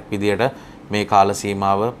කාලයක් විදියට මේ කාල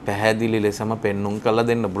සීමාව පැහැදිලි ලෙසම පෙන්눔 කරලා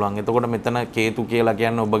දෙන්න පුළුවන්. එතකොට මෙතන කේතු කියලා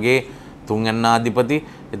කියන්නේ ඔබගේ තුන්වැන්නාධිපති.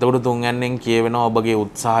 එතකොට තුන්වැන්නෙන් කියවෙනවා ඔබගේ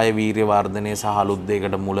උත්සාහය වීරිය වර්ධනය සහ අලුත්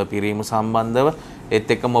දෙයකට මුල පිරීම සම්බන්ධව.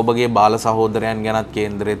 ඒත් එක්කම ඔබගේ බාල සහෝදරයන් ගැනත්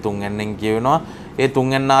කේන්දරයේ තුන්වැන්නෙන් කියවෙනවා. ඒ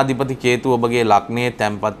තුන්වැන්නාධිපති කේතු ඔබගේ ලග්නයේ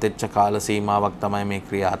තැන්පත් වෙච්ච කාල සීමාවක් තමයි මේ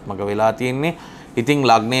ක්‍රියාත්මක වෙලා තියෙන්නේ. ඉතින්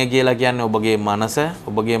ලග්නය කියලා කියන්නේ ඔබගේ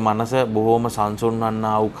මනස බොහොම සංසුන්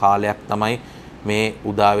වන්නා වූ කාලයක් තමයි මේ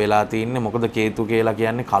උදා වෙලා තින්නේ. මොකද කේතු කියලා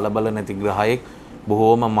කියන්නේ කලබල නැති ග්‍රහයෙක්.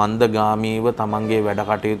 බොහොම මන්දගාමීව තමන්ගේ වැඩ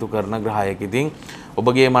කටයුතු කරන ග්‍රහයෙක්. ඉතින්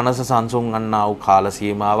ඔබගේ මනස සංසුන් වන්නා වූ කාල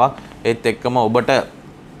සීමාවක්. ඒත් එක්කම ඔබට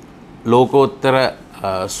ලෝකෝත්තර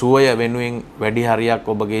සුවය වෙනුවෙන් වැඩි හරියක්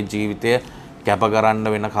ඔබගේ ජීවිතය කැප කරන්න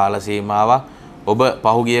වෙන කාල සීමාවක්. ඔබ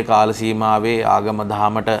පහුගිය කාල සීමාවේ ආගම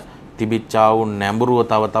දහමට තිබිච්චා වූ නැඹුරුව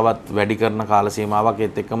තව තවත් වැඩි කරන කාල සීමාවක්.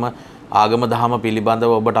 ඒත් එක්කම ආගම දහම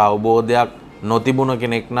පිළිබඳව ඔබට අවබෝධයක් නොතිබුණ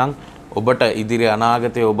කෙනෙක් නම් ඔබට ඉදිරි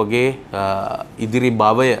අනාගතයේ ඔබගේ ඉදිරි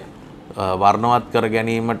භවය වර්ණවත් කර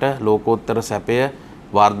ගැනීමට ලෝකෝත්තර සැපය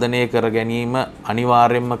වර්ධනය කර ගැනීම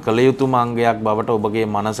අනිවාර්යයෙන්ම කළ යුතුම අංගයක් බවට ඔබගේ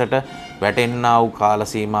මනසට වැටෙන්නා වූ කාල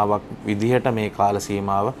සීමාවක් විදිහට මේ කාල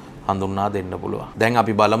සීමාව හඳුන්වා දෙන්න පුළුවන්. දැන්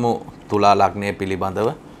අපි බලමු තුලා ලග්නය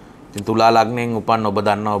පිළිබඳව. ඉතින් තුලා ලග්නයෙන් උපන් ඔබ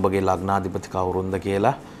දන්නවා ඔබගේ ලග්නාධිපති කවුරුන්ද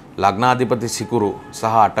කියලා. ලග්නාධිපති සිකුරු සහ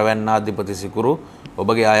අටවැන්නාධිපති සිකුරු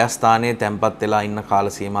ඔබගේ අයස්ථානයේ තැන්පත් වෙලා ඉන්න කාල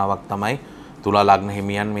සීමාවක් තමයි තුලා ලග්න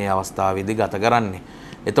හිමියන් මේ අවස්ථාවේදී ගත කරන්නේ.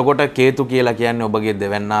 එතකොට කේතු කියලා කියන්නේ ඔබගේ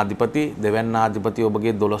දෙවැන්නාධිපති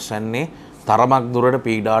ඔබගේ 12 වැන්නේ තරමක් දුරට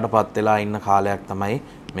පීඩාවටපත් වෙලා ඉන්න කාලයක් තමයි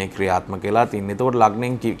මේ ක්‍රියාත්මක වෙලා තින්නේ. එතකොට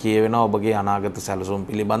ලග්නෙන් කියවෙනවා ඔබගේ අනාගත සැලසුම්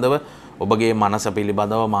පිළිබඳව, ඔබගේ මනස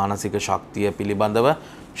පිළිබඳව, මානසික ශක්තිය පිළිබඳව,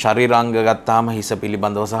 ශරීරාංග ගත්තාම හිස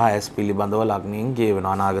පිළිබඳව සහ ඇස් පිළිබඳව ලග්නෙන්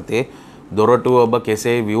කියවෙනවා. අනාගතයේ දොරටුව ඔබ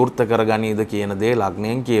කෙසේ විවෘත කරගනීද කියන දේ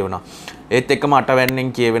ලග්නයෙන් කියවෙනවා. ඒත් එක්කම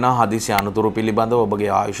අටවැන්නෙන් කියවෙනවා හදිසි අනුතුරු පිළිබඳව, ඔබගේ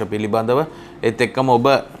ආයුෂ පිළිබඳව. ඒත් එක්කම ඔබ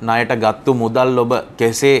ණයට ගත්තු මුදල් ඔබ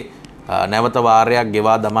කෙසේ නැවත වාරයක්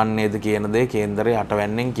ගෙවා දමන්නේද කියන දේ කේන්දරයේ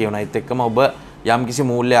අටවැන්නෙන් කියවෙනවා. ඒත් එක්කම ඔබ යම්කිසි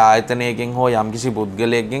මූල්‍ය ආයතනයකින් හෝ යම්කිසි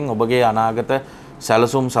පුද්ගලයෙක්ගෙන් ඔබගේ අනාගත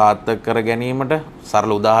සැලසුම් සාර්ථක කර ගැනීමට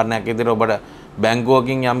සරල උදාහරණයක් විදිහට ඔබට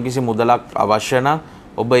බැංකුවකින් යම්කිසි මුදලක් අවශ්‍ය නම්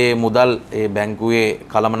ඔබ මේ මුදල් ඒ බැංකුවේ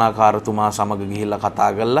කළමනාකාරතුමා සමග ගිහිල්ලා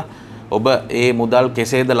කතා කරලා ඔබ මේ මුදල්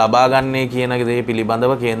කෙසේද ලබා ගන්නේ කියන දේ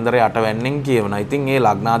පිළිබඳව කේන්දරයේ අටවැන්නෙන් කියවනවා. ඉතින් මේ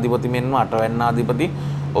ලග්නාධිපති මෙන්ම අටවැන්නාධිපති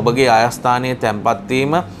ඔබගේ ආයස්ථානයේ තැන්පත්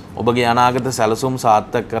වීම ඔබගේ අනාගත සැලසුම්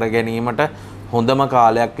සාර්ථක කර ගැනීමට හොඳම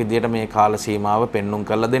කාලයක් විදියට මේ කාල සීමාව පෙන්눔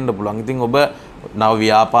කරලා දෙන්න පුළුවන්. ඉතින් ඔබ නව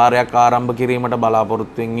ව්‍යාපාරයක් ආරම්භ කිරීමට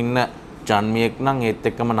බලාපොරොත්තු වෙමින් ඉන්න ජන්මියෙක් නම් ඒත්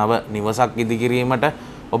එක්කම නව නිවසක් ඉදි කිරීමට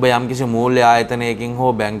ඔබ යම්කිසි මූල්‍ය ආයතනයකින්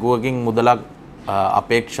හෝ බැංකුවකින් මුදලක්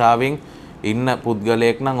අපේක්ෂාවෙන් ඉන්න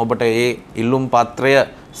පුද්ගලයෙක් නම් ඔබට ඒ ඉල්ලුම් පත්‍රය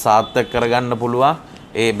සාර්ථක කරගන්න පුළුවන්.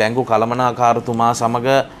 ඒ බැංකු කළමනාකාරතුමා සමග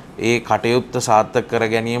ඒ කටයුත්ත සාර්ථක කර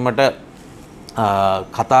ගැනීමට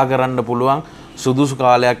කතා කරන්න පුළුවන්. සුදුසු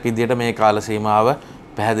කාලයක් විදිහට මේ කාල සීමාව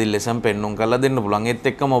පැහැදිලි ලෙසම පෙන්눔 කරලා දෙන්න පුළුවන්. ඒත්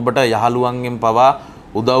එක්කම ඔබට යහළුවන්ගෙන් පවා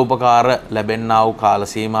උදව්පකාර ලැබෙන්නා වූ කාල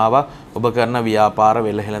සීමාවක්. ඔබ කරන ව්‍යාපාර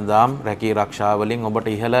වෙළහෙළඳාම් රැකී ආරක්ෂා වලින් ඔබට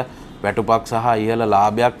ඉහළ වැටුපක් සහ ඉහළ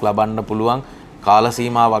ලාභයක් ලබන්න පුළුවන් කාල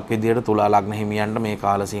සීමාවක් විදිහට තුලා ලග්න හිමියන්ට මේ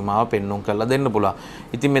කාල සීමාව පෙන්눔 කරලා දෙන්න පුළුවන්.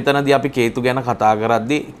 ඉතින් මෙතනදී අපි කේතු ගැන කතා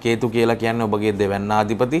කරද්දී කේතු කියලා කියන්නේ ඔබගේ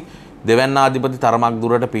දෙවැන්නාධිපති. දෙවැන්නාධිපති තරමක්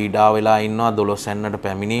දුරට පීඩා වෙලා ඉන්නවා 12 වෙනිට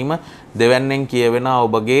පැමිණීම. දෙවැන්නෙන් කියවෙන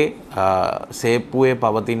ඔබගේ සේප්පුවේ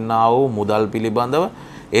පවතිනා වූ මුදල් පිළිබඳව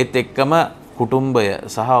ඒත් එක්කම කුටුම්බය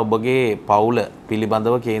සහ ඔබගේ පවුල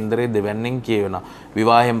පිළිබඳව කේන්දරයේ දෙවැන්නෙන් කියවෙනවා.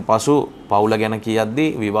 විවාහයෙන් පසු පවුල ගැන කියද්දී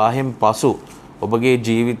විවාහයෙන් පසු ඔබගේ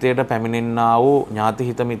ජීවිතයට පැමිණෙන්නා වූ ඥාති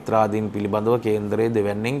හිත මිත්‍රාදීන් පිළිබඳව කේන්දරයේ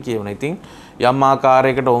දෙවැන්නෙන් කියවෙනවා. ඉතින් යම්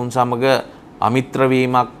ආකාරයකට ඔවුන් සමග අමිත්‍ර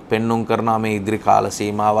වීමක් පෙන්눔 කරනවා මේ ඉදිරි කාල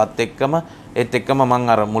සීමාවත් එක්කම. ඒත් එක්කම මම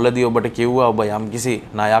අර මුලදී ඔබට කිව්වා ඔබ යම්කිසි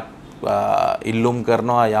ණයක් ඉල්ලුම්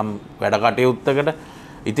කරනවා යම් වැඩ කටයුත්තකට.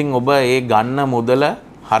 ඉතින් ඔබ ඒ ගන්න මුදල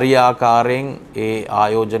හරි ආකාරයෙන් ඒ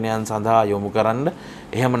ආයෝජනයන් සඳහා යොමු කරන්න.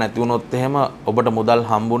 එහෙම නැති වුණොත් එහෙම ඔබට මුදල්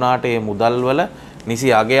හම්බුණාට ඒ මුදල් වල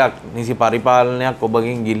නිසි අගයක් නිසි පරිපාලනයක්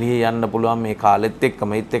ඔබගෙන් ගිලිහී යන්න පුළුවන් මේ කාලෙත්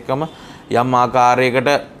එක්කම. ඒත් එක්කම යම් ආකාරයකට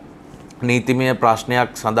නීතිමය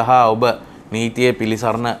ප්‍රශ්නයක් සඳහා ඔබ නීතියේ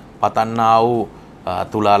පිළිසරණ පතන්නා වූ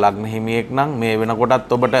තුලා ලග්න හිමියෙක් නම් මේ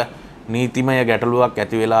වෙනකොටත් ඔබට නීතිමය ගැටලුවක්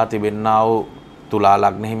ඇති වෙලා තිබෙන්නා වූ තුලා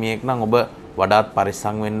ලග්න හිමියෙක් නම් ඔබ වඩාත්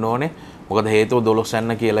පරිස්සම් වෙන්න ඕනේ. මොකද හේතුව 12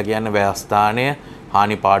 වෙනි කියලා කියන්නේ ව්‍යවස්ථානය,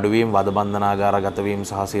 හානි පාඩු වීම, වද බන්ධනාගාරගත වීම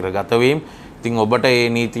සහ සිරගත වීම. ඉතින් ඔබට මේ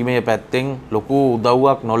නීතිමය පැත්තෙන් ලොකු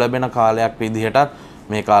උදව්වක් නොලැබෙන කාලයක් විදිහටත්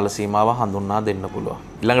මේ කාල සීමාව හඳුන්වා දෙන්න පුළුවන්.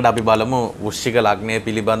 ඊළඟට අපි බලමු වෘශ්චික ලග්නය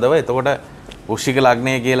පිළිබඳව. එතකොට වෘශ්චික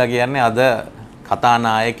ලග්නය කියලා කියන්නේ අද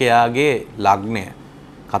කතානායකයාගේ ලග්නය.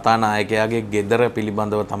 කතානායකයාගේ ගෙදර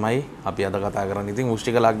පිළිබඳව තමයි අපි අද කතා කරන්නේ. ඉතින්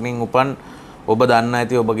වෘශ්චික ලග්නෙන් උපන් ඔබ දන්න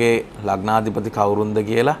ඇති ඔබගේ ලග්නාධිපති කවුරුන්ද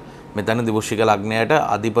කියලා. මෙතනදී වෘශ්චික ලග්නයට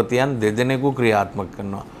අධිපතියන් දෙදෙනෙකු ක්‍රියාත්මක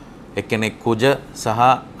කරනවා. එක්කෙනෙක් කුජ සහ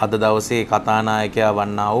අද දවසේ කතානායකයා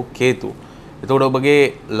වන්නා වූ කේතු. එතකොට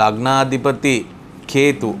ඔබගේ ලග්නාධිපති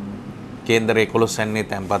කේතු කේන්දර 11 වෙනියේ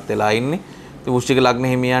තැන්පත් වෙලා ඉන්නේ. ඉතින් වෘශ්චික ලග්න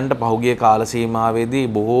හිමියන්ට පහුගිය කාල සීමාවේදී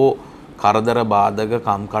බොහෝ කරදර බාධක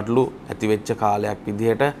කම්කටොළු ඇතිවෙච්ච කාලයක්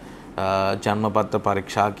විදිහට ජන්මපත්‍ර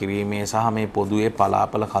පරීක්ෂා කිරීමේ සහ මේ පොදුවේ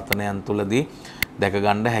පලාපල කතනයන් තුලදී දැක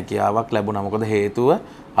ගන්න හැකියාවක් ලැබුණා. මොකද හේතුව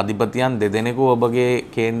අධිපතියන් දෙදෙනෙකු ඔබගේ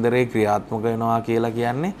කේන්දරේ ක්‍රියාත්මක වෙනවා කියලා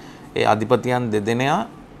කියන්නේ ඒ අධිපතියන් දෙදෙනා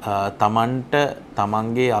තමන්ට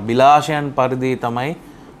තමන්ගේ අභිලාෂයන් පරිදි තමයි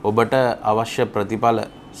ඔබට අවශ්‍ය ප්‍රතිඵල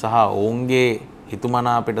සහ ඔවුන්ගේ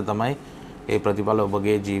හිතුමනාපෙට තමයි ඒ ප්‍රතිඵල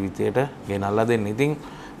ඔබගේ ජීවිතයට ගෙනල්ලා දෙන්නේ. ඉතින්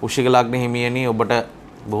වෘශ්චික ලග්න හිමියනි ඔබට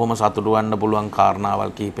බොහොම සතුටු වෙන්න පුළුවන්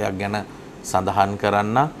කාරණාවල් කීපයක් ගැන සඳහන්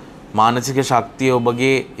කරන්න. මානසික ශක්තිය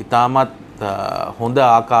ඔබගේ ඊටමත් හොඳ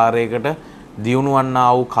ආකාරයකට දියුණු වන්නා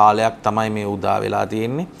වූ කාලයක් තමයි මේ උදා වෙලා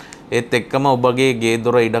තියෙන්නේ. ඒත් එක්කම ඔබගේ ගේ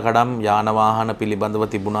දොර ඉඩකඩම් යාන වාහන පිළිබඳව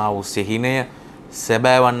තිබුණා වූ සිහිනය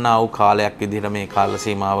සැබෑ වන්නා වූ කාලයක් විදිහට මේ කාල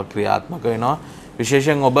සීමාව ක්‍රියාත්මක වෙනවා.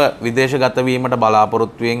 විශේෂයෙන් ඔබ විදේශගත වීමට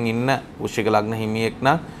බලාපොරොත්තුෙන් ඉන්න වෘශ්චික ලග්න හිමියෙක්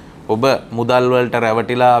නම් ඔබ මුදල් වලට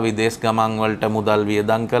රැවටිලා විදේශ ගමන් වලට මුදල්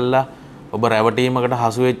වියදම් කළා. ඔබ රැවටීමකට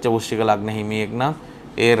හසු වෙච්ච වෘශ්චික ලග්න හිමියෙක් නම්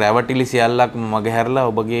ඒ රැවටිලි සියල්ලක්ම මගහැරලා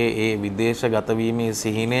ඔබගේ ඒ විදේශගත වීමේ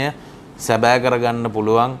සිහිනය සැබෑ කරගන්න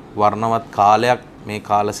පුළුවන් වර්ණවත් කාලයක් මේ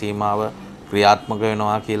කාල සීමාව ක්‍රියාත්මක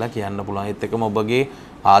වෙනවා කියලා කියන්න පුළුවන්. ඒත් එක්කම ඔබගේ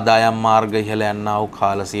ආදායම් මාර්ග ඉහළ යනා වූ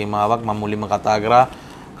කාල සීමාවක් මම මුලින්ම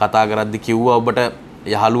කතා කරද්දි කිව්වා ඔබට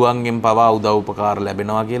යහළුවන්ගෙන් පවා උදව් උපකාර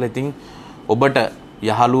ලැබෙනවා කියලා. ඉතින් ඔබට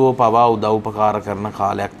යහළුවෝ පවා උදව් උපකාර කරන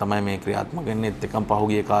කාලයක් තමයි මේ ක්‍රියාත්මක වෙන්නේ. ඒත් එක්කම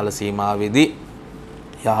පහුගිය කාල සීමාවේදී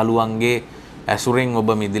යහළුවන්ගේ ඇසුරෙන් ඔබ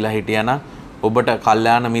මිදිලා හිටියනම් ඔබට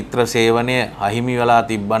කල්යාණ මිත්‍ර සේවනය අහිමි වෙලා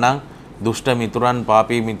තිබ්බනම් දුෂ්ට මිතුරන්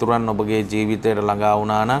පාපී මිතුරන් ඔබගේ ජීවිතයට ළඟා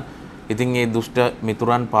වුණා නම් ඉතින් මේ දුෂ්ට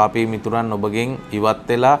මිතුරන් පාපී මිතුරන් ඔබගෙන් ඉවත්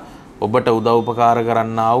වෙලා ඔබට උදව් උපකාර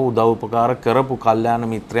කරන්නා වූ උදව් උපකාර කරපු කල්යාණ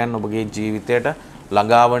මිත්‍රයන් ඔබගේ ජීවිතයට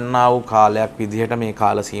ළඟා වන්නා වූ කාලයක් විදිහට මේ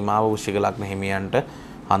කාල සීමාව වෘශ්චික ලග්න හිමියන්ට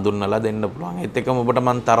හඳුන්වලා දෙන්න පුළුවන්. ඒත් එක්කම ඔබට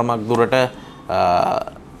මම තරමක් දුරට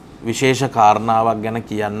විශේෂ කාරණාවක් ගැන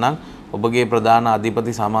කියන්නම්. ඔබගේ ප්‍රධාන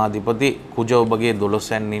අධිපති සමාධිපති කුජ ඔබගේ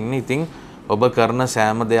 12 වෙනි ඉන්නේ. ඉතින් ඔබ කරන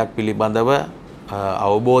සෑම දෙයක් පිළිබඳව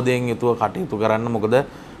අවබෝධයෙන් යුතුව කටයුතු කරන්න. මොකද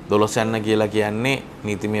 12 වෙනි කියලා කියන්නේ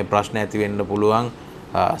නීතිමය ප්‍රශ්න ඇති වෙන්න පුළුවන්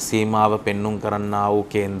සීමාව පෙන්눔 කරන්නා වූ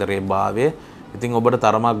කේන්දරයේ භාවය. ඉතින් ඔබට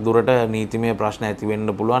තරමක් දුරට නීතිමය ප්‍රශ්න ඇති වෙන්න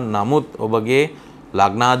පුළුවන්. නමුත් ඔබගේ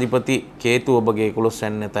ලග්නාධිපති කේතු ඔබගේ 11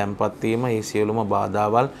 වෙනි තැන්පත් වීම මේ සියලුම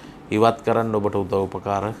බාධාවල් ඉවත් කරන්න ඔබට උදව්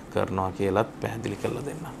උපකාර කරනවා කියලාත් පැහැදිලි කරලා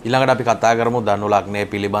දෙන්න. ඊළඟට අපි කතා කරමු ධනු ලග්නය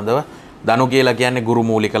පිළිබඳව. ධනු කියලා කියන්නේ ගුරු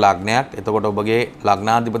මූලික ලග්නයක්. එතකොට ඔබගේ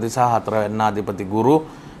ලග්නාධිපති සහ හතරවැන්නාධිපති ගුරු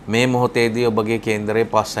මේ මොහොතේදී ඔබගේ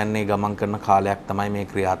කේන්දරයේ පස්වැන්නේ ගමන් කරන කාලයක් තමයි මේ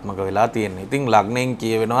ක්‍රියාත්මක වෙලා තියෙන්නේ. ඉතින් ලග්නයෙන්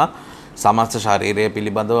කියවෙනවා සමස්ත ශරීරය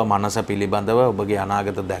පිළිබඳව, මනස පිළිබඳව, ඔබගේ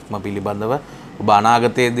අනාගත දැක්ම පිළිබඳව, ඔබ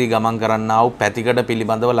අනාගතයේදී ගමන් කරන්නා වූ පැතිකඩ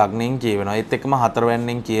පිළිබඳව ලග්නයෙන් කියවෙනවා. ඒත් එක්කම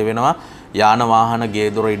හතරවැන්නෙන් කියවෙනවා යාන වාහන, ගේ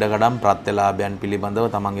දොර, ඉඩකඩම්, ප්‍රත්‍යලාභයන් පිළිබඳව,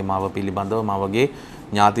 තමන්ගේ මව පිළිබඳව, මවගේ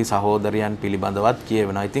ඥාති සහෝදරයන් පිළිබඳවත්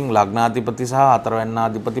කියවෙනවා. ඉතින් ලග්නාධිපති සහ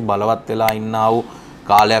හතරවැන්නාධිපති බලවත් වෙලා ඉන්නා වූ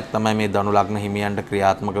කාලයක් තමයි මේ ධනු ලග්න හිමියන්ට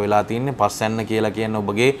ක්‍රියාත්මක වෙලා තියෙන්නේ. පස්වැන්න කියලා කියන්නේ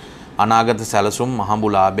ඔබගේ අනාගත සැලසුම්,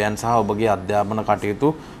 මහඹු ලාභයන් සහ ඔබගේ අධ්‍යාපන කටයුතු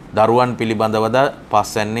දරුවන් පිළිබඳවද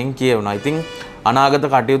පස්වැන්නෙන් කියවෙනවා. ඉතින් අනාගත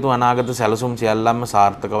කටයුතු, අනාගත සැලසුම් සියල්ලම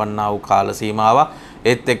සාර්ථක වන්නා වූ කාල සීමාවක්.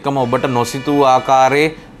 ඒත් එක්කම ඔබට නොසිතූ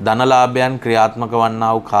ආකාරයේ ධනලාභයන් ක්‍රියාත්මක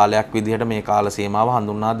වන්නා වූ කාලයක් විදිහට මේ කාල සීමාව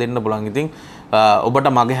හඳුන්වා දෙන්න පුළුවන්. ඉතින්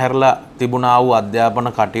ඔබට මගහැරලා තිබුණා වූ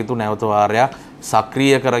අධ්‍යාපන කටයුතු නැවත වාරයක්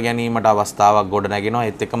සක්‍රිය කර ගැනීමට අවස්ථාවක් ගොඩ නැගෙනවා.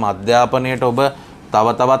 ඒත් එක්කම අධ්‍යාපනයට ඔබ තව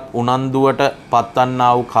තවත් උනන්දුවට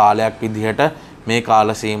පත්වන්නා වූ කාලයක් විදිහට මේ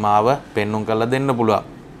කාල සීමාව පෙන්눔 කරලා දෙන්න පුළුවන්.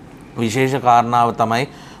 විශේෂ කාරණාව තමයි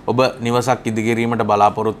ඔබ නිවසක් ඉදිකිරීමට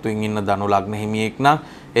බලාපොරොත්තුෙන් ඉන්න ධනු ලග්න හිමියෙක් නම්,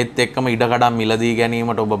 ඒත් එක්කම ඉඩකඩම් මිලදී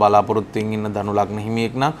ගැනීමට ඔබ බලාපොරොත්තුෙන් ඉන්න ධනු ලග්න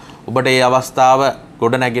හිමියෙක් නම් ඔබට මේ අවස්ථාව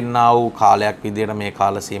ගොඩ නැගෙන්නා වූ කාලයක් විදිහට මේ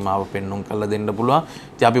කාල සීමාව පෙන්눔 කරලා දෙන්න පුළුවන්.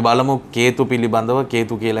 ඉතින් අපි බලමු කේතු පිළිබඳව.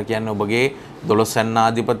 කේතු කියලා කියන්නේ ඔබගේ 12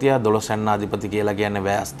 වැන්නාධිපතිය. 12 වැන්නාධිපති කියලා කියන්නේ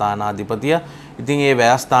වැයස්ථානාධිපතිය. ඉතින් මේ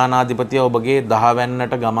වැයස්ථානාධිපතිය ඔබගේ 10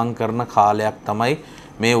 වැන්නට ගමන් කරන කාලයක් තමයි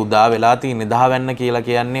මේ උදා වෙලා තියෙන්නේ. 10 වැන්න කියලා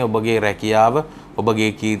කියන්නේ ඔබගේ රැකියාව,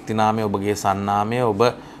 ඔබගේ කීර්තිනාමය, ඔබගේ සන්නාමය, ඔබ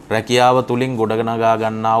රැකියාව තුලින් ගොඩනගා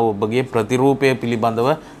ගන්නා වූ ඔබගේ ප්‍රතිරූපය පිළිබඳව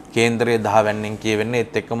කේන්දරයේ 10 වැන්නෙන් කියවෙන්නේ.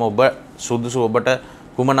 ඒත් එක්කම ඔබ සුදුසු ඔබට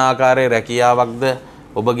කුමන ආකාරයේ රැකියාවක්ද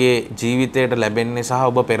ඔබගේ ජීවිතයට ලැබෙන්නේ සහ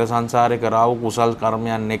ඔබ පෙර සංසාරේ කරා වූ කුසල්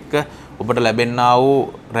කර්මයන් එක්ක ඔබට ලැබෙනා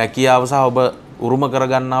වූ රැකියාව සහ ඔබ උරුම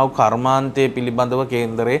කරගන්නා වූ කර්මාන්තය පිළිබඳව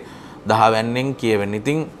කේන්දරයේ 10 වැන්නෙන් කියවෙන්නේ.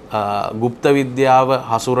 ඉතින් গুপ্ত විද්‍යාව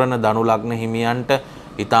හසුරන ධනු ලග්න හිමියන්ට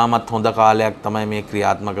ඉතාමත් හොඳ කාලයක් තමයි මේ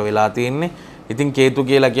ක්‍රියාත්මක වෙලා තියෙන්නේ. ඉතින් කේතු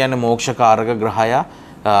කියලා කියන්නේ මෝක්ෂකාරක ග්‍රහයා.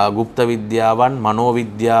 গুপ্ত විද්‍යාවන්,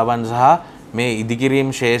 මනෝවිද්‍යාවන් සහ මේ ඉදිකිරීම්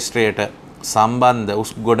ශාස්ත්‍රයට සම්බන්ධ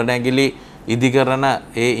ගොඩනැගිලි ඉදිකරන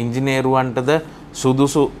ඒ ඉංජිනේරුවන්ටද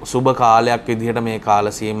සුදුසු සුබ කාලයක් විදිහට මේ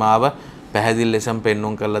කාල සීමාව පැහැදිලි ලෙසම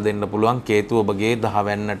පෙන්눔 කරලා දෙන්න පුළුවන්. කේතු ඔබගේ 10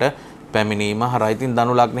 වැන්නට පැමිණීම හරහා. ඉතින්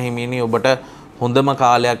ධනු ලග්න හිමියනි ඔබට හොඳම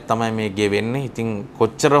කාලයක් තමයි මේ ගෙවෙන්නේ. ඉතින්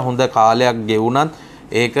කොච්චර හොඳ කාලයක් ගෙවුණත්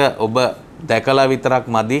ඒක ඔබ දැකලා විතරක්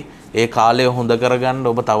මදි. ඒ කාලය හොඳ කරගන්න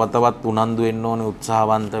ඔබ තව තවත් උනන්දු වෙන්න ඕනේ,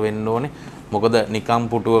 උත්සාහවන්ත වෙන්න ඕනේ. මොකද නිකම්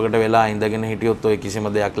පුටුවකට වෙලා ඉඳගෙන හිටියොත් ඔය කිසිම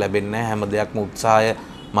දෙයක් ලැබෙන්නේ නැහැ. හැම දෙයක්ම උත්සාහය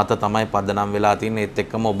මත තමයි පදනම් වෙලා තියෙන්නේ. ඒත්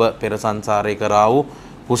එක්කම ඔබ පෙර සංසාරේ කරා වූ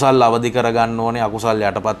කුසල් අවදි කරගන්න ඕනේ, අකුසල්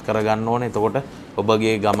යටපත් කරගන්න ඕනේ. එතකොට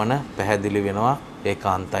ඔබගේ ගමන පැහැදිලි වෙනවා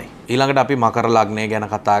ඒකාන්තයි. ඊළඟට අපි මකර ලග්නය ගැන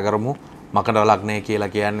කතා කරමු. මකර ලග්නය කියලා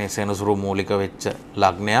කියන්නේ සෙනසුරු මූලික වෙච්ච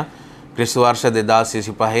ලග්නයක්. ක්‍රිස්තු වර්ෂ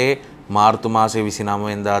 2025 මාර්තු මාසයේ 29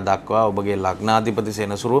 වෙනිදා දක්වා ඔබගේ ලග්නාධිපති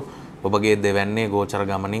සෙනසුරු ඔබගේ දෙවැන්නේ ගෝචර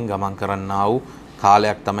ගමනින් ගමන් කරන්නා වූ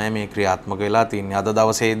කාලයක් තමයි මේ ක්‍රියාත්මක වෙලා තියෙන්නේ. අද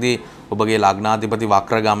දවසේදී ඔබගේ ලග්නාධිපති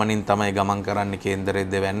වක්‍ර ගමනින් තමයි ගමන් කරන්නේ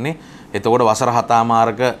කේන්දරයේ දෙවැන්නේ. එතකොට වසර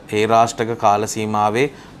 7මාරක ඒ රාෂ්ටක කාල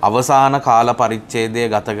සීමාවේ අවසාන කාල පරිච්ඡේදය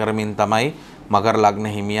ගත කරමින් තමයි මකර ලග්න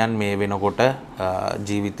හිමියන් මේ වෙනකොට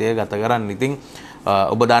ජීවිතය ගත කරන්නේ. ඉතින්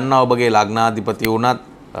ඔබ දන්නා ඔබගේ ලග්නාධිපති වුණත්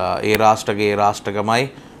ඒ රාෂ්ටකමයි.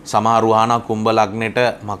 සමහර වහන කුම්භ ලග්නෙට,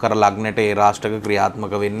 මකර ලග්නෙට ඒ රාෂ්ටක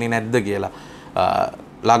ක්‍රියාත්මක වෙන්නේ නැද්ද කියලා.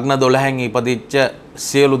 ලග්න 12න් ඉපදිච්ච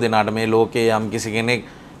සියලු දෙනාට මේ ලෝකයේ යම් කිසි කෙනෙක්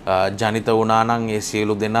ජනිත වුණා නම් ඒ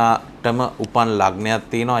සියලු දෙනාටම උපන් ලග්නයක්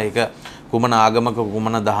තියෙනවා. ඒක කුමන ආගමක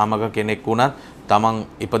කුමන දහමක කෙනෙක් වුණත් තමන්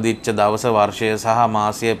ඉපදිච්ච දවස, වර්ෂය සහ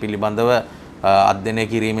මාසය පිළිබඳව අධ්‍යයනය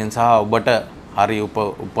කිරීමෙන් සහ ඔබට හරි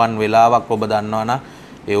උපන් වේලාවක් ඔබ දන්නවා නම්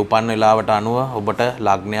ඒ උපන් වේලාවට අනුව ඔබට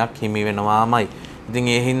ලග්නයක් හිමි වෙනවාමයි. ඉතින්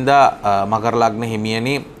ඒ හින්දා මකර ලග්න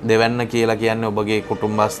හිමියනි දෙවැන්න කියලා කියන්නේ ඔබගේ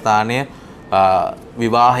කුටුම්බස්ථානය,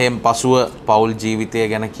 විවාහයෙන් පසුව පෞල් ජීවිතය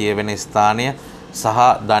ගැන කියවෙන ස්ථානය සහ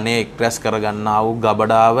ධනය එක්රැස් කරගන්නා වූ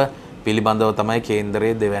ගබඩාව පිළිබඳව තමයි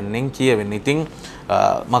කේන්දරයේ දෙවැන්නෙන් කියවෙන්නේ. ඉතින්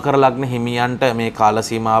මකර ලග්න හිමියන්ට මේ කාල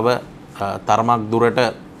සීමාව තරමක් දුරට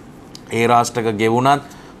ඒ රාෂ්ටක ගෙවුණත්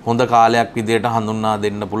හොඳ කාලයක් විදිහට හඳුන්වා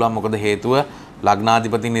දෙන්න පුළුවන්. මොකද හේතුව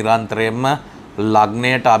ලග්නාධිපති නිරන්තරයෙන්ම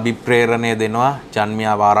ලග්නයට අභිප්‍රේරණය දෙනවා,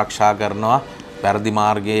 ජන්මියාව ආරක්ෂා කරනවා, වැරදි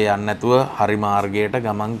මාර්ගයේ යන්නේ නැතුව හරි මාර්ගයට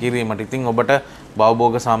ගමන් කිරීමට. ඉතින් ඔබට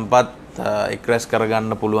භවභෝග සම්පත් එක්රැස්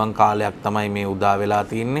කරගන්න පුළුවන් කාලයක් තමයි මේ උදා වෙලා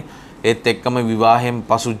තියෙන්නේ. ඒත් එක්කම විවාහයෙන්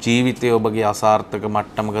පසු ජීවිතය ඔබගේ අසාර්ථක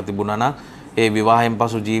මට්ටමක තිබුණා නම් ඒ විවාහයෙන්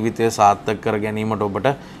පසු ජීවිතය සාර්ථක කර ගැනීමට ඔබට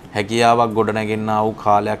හැකියාවක් ගොඩනැගෙන්නා වූ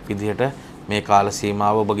කාලයක් විදිහට මේ කාල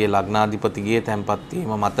සීමාව ඔබගේ ලග්නාධිපතිගේ තැන්පත්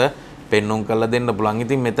වීම මත පෙන්눔 කරලා දෙන්න පුළුවන්.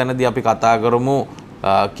 ඉතින් මෙතනදී අපි කතා කරමු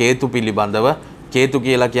කේතු පිළිබඳව. කේතු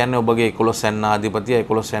කියලා කියන්නේ ඔබගේ 11 යන්නාධිපතිය.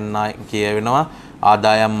 11 යන්නා කියවෙනවා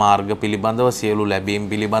ආදායම් මාර්ග පිළිබඳව, සියලු ලැබීම්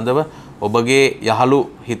පිළිබඳව, ඔබගේ යහළු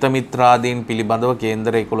හිත මිත්‍රාදීන් පිළිබඳව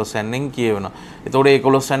කේන්දර 11 යන්නෙන් කියවෙනවා. එතකොට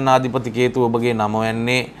 11 යන්නාධිපති කේතු ඔබගේ 9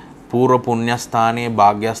 යන්නේ පූර්ව පුණ්‍යස්ථානයේ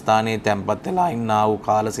භාග්‍යස්ථානයේ තැන්පත් වෙලා ඉන්නා වූ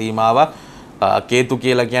කාල සීමාවක්. කේතු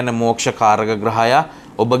කියලා කියන්නේ මෝක්ෂ කාරක ග්‍රහය.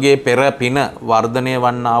 ඔබගේ පෙර පින වර්ධනය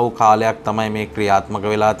වන්නා වූ කාලයක් තමයි මේ ක්‍රියාත්මක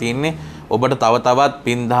වෙලා තියෙන්නේ. ඔබට තව තවත්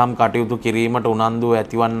පින්දහම් කටයුතු කිරීමට උනන්දුව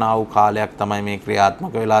ඇතිවන්නා වූ කාලයක් තමයි මේ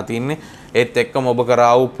ක්‍රියාත්මක වෙලා තියෙන්නේ. ඒත් එක්කම ඔබ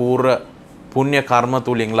කරා වූ පූර්ව පුණ්‍ය කර්ම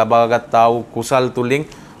තුලින් ලබාගත්තා වූ කුසල් තුලින්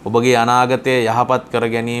ඔබගේ අනාගතය යහපත් කර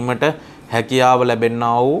ගැනීමට හැකියාව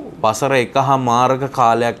ලැබෙන්නා වූ වසර එකහමාරක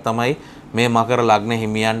කාලයක් තමයි මේ මකර ලග්න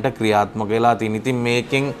හිමියන්ට ක්‍රියාත්මක වෙලා තියෙන්නේ. ඉතින්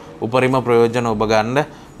මේකෙන් උපරිම ප්‍රයෝජන ඔබ ගන්න,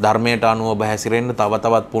 ධර්මයට අනුව ඔබ හැසිරෙන්න, තව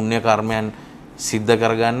තවත් පුණ්‍ය කර්මයන් සිද්ධ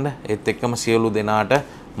කරගන්න, ඒත් එක්කම සියලු දෙනාට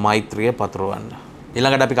මෛත්‍රිය පතුරවන්න.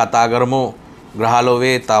 ඊළඟට අපි කතා කරමු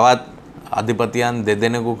ග්‍රහලෝකයේ තවත් අධිපතියන්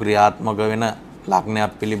දෙදෙනෙකු ක්‍රියාත්මක වෙන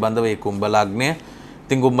ලග්නයක් පිළිබඳව. ඒ කුම්භ ලග්නය.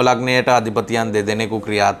 ඉතින් කුම්භ ලග්නයට අධිපතියන් දෙදෙනෙකු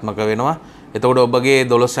ක්‍රියාත්මක වෙනවා. එතකොට ඔබගේ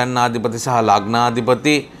 12 යන්නාධිපති සහ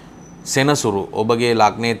ලග්නාධිපති සෙනසුරු ඔබගේ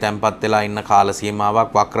ලග්නයේ තැන්පත් වෙලා ඉන්න කාල සීමාවක්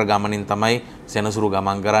වක්‍ර ගමනින් තමයි සෙනසුරු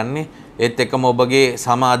ගමන් කරන්නේ. ඒත් එක්කම ඔබගේ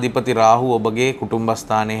සමාධිපති රාහු ඔබගේ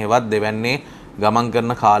කුටුම්බස්ථානයේ හෙවත් දෙවැන්නේ ගමන්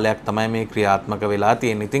කරන කාලයක් තමයි මේ ක්‍රියාත්මක වෙලා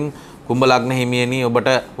තියෙන්නේ. ඉතින් කුම්භ ලග්න හිමියනි ඔබට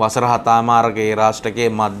වසර 7මාරක ඒ රාෂ්ටකයේ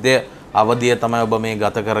මධ්‍ය අවධිය තමයි ඔබ මේ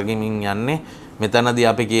ගත කරගමින් යන්නේ. මෙතනදී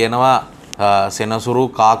අපි කියනවා සෙනසුරු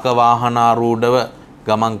කාක වාහනාරූඪව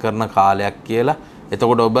ගමන් කරන කාලයක් කියලා.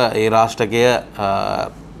 එතකොට ඔබ ඒ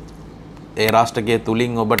රාෂ්ටකයේ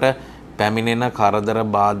තුලින් ඔබට පැමිණෙන කරදර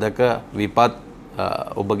බාධක විපත්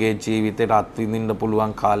ඔබගේ ජීවිතයට අත්විඳින්න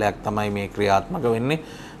පුළුවන් කාලයක් තමයි මේ ක්‍රියාත්මක වෙන්නේ.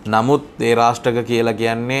 නමුත් ඒ රාෂ්ටක කියලා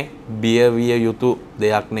කියන්නේ බිය විය යුතු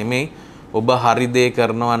දෙයක් නෙමෙයි. ඔබ හරි දේ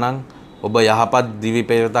කරනවා නම්, ඔබ යහපත් දිවි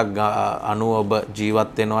පෙරතක් අනුව ඔබ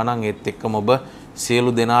ජීවත් වෙනවා නම්, ඒත් එක්කම ඔබ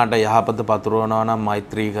සියලු දෙනාට යහපත පතුරවනවා නම්,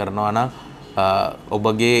 මෛත්‍රී කරනවා නම්,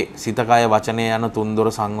 ඔබගේ සිත කය වචනය යන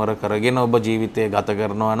තුන්දොර සංවර කරගෙන ඔබ ජීවිතය ගත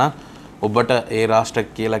කරනවා නම් ඔබට ඒ රාෂ්ටක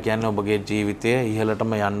කියලා කියන්නේ ඔබගේ ජීවිතය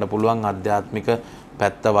ඉහළටම යන්න පුළුවන්. ආධ්‍යාත්මික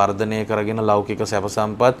පැත්ත වර්ධනය කරගෙන ලෞකික සැප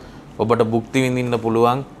සම්පත් ඔබට භුක්ති විඳින්න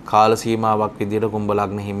පුළුවන් කාල සීමාවක් විදිහට කුම්භ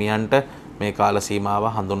ලග්න හිමියන්ට මේ කාල සීමාව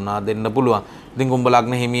හඳුන්වා දෙන්න පුළුවන්. ඉතින් කුම්භ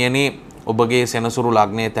ලග්න හිමියනි ඔබගේ සෙනසුරු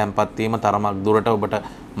ලග්නයේ තැන්පත් වීම තරමක් දුරට ඔබට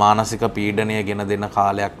මානසික පීඩනය ගෙන දෙන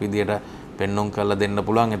කාලයක් විදිහට පෙන්눔 කරලා දෙන්න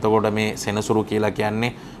පුළුවන්. එතකොට මේ සෙනසුරු කියලා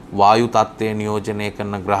කියන්නේ වායු තත්ත්වය නියෝජනය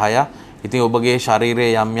කරන ග්‍රහය. ඉතින් ඔබගේ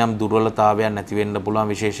ශරීරයේ යම් යම් දුර්වලතාවයන් නැති වෙන්න පුළුවන්.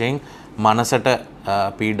 විශේෂයෙන් මනසට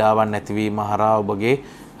පීඩාවක් නැතිවීම හරහා ඔබගේ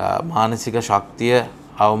මානසික ශක්තිය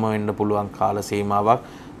අවම වෙන්න පුළුවන් කාල සීමාවක්.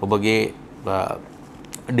 ඔබගේ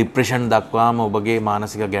ડિප්‍රෙෂන් දක්වාම ඔබගේ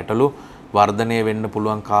මානසික ගැටලු වර්ධනය වෙන්න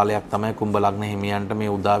පුළුවන් කාලයක් තමයි කුම්භ ලග්න හිමියන්ට මේ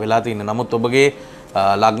උදා වෙලා තියෙන්නේ. නමුත් ඔබගේ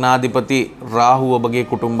ලග්නාධිපති රාහු ඔබගේ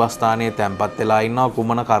කුටුම්බස්ථානයේ තැන්පත් වෙලා ඉන්නවා.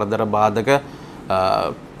 කුමන කරදර බාධක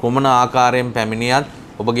කුමන ආකාරයෙන් පැමිණියත්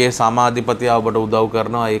ඔබගේ සමාධිපතියා ඔබට උදව්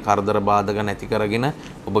කරනවා. ඒ කරදර බාධක නැති කරගෙන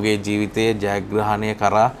ඔබගේ ජීවිතයේ ජයග්‍රහණය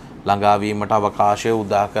කරා ළඟා වීමට අවකාශය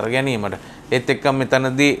උදා කර ගැනීමට. ඒත් එක්කම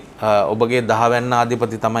මෙතනදී ඔබගේ 10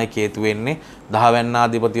 වැන්නාධිපති තමයි කේතු වෙන්නේ. 10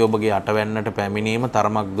 වැන්නාධිපති ඔබගේ 8 වැන්නට පැමිණීම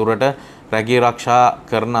තරමක් දුරට රැකී ආරක්ෂා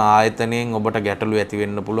කරන ආයතනයෙන් ඔබට ගැටලු ඇති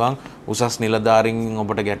වෙන්න පුළුවන්. උසස් නිලධාරීන්ගෙන්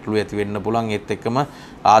ඔබට ගැටලු ඇති වෙන්න පුළුවන්. ඒත් එක්කම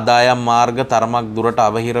ආදායම් මාර්ග තරමක් දුරට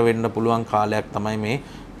අවහිර වෙන්න පුළුවන් කාලයක් තමයි මේ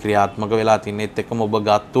ක්‍රියාත්මක වෙලා තින්නේ. ඒත් එක්කම ඔබ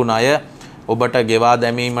ගත්තු ණය ඔබට ගෙවා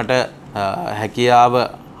දැමීමට හැකියාව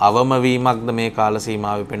අවම වීමක්ද මේ කාල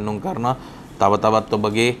සීමාවේ පෙන්눔 කරනවා. තව තවත්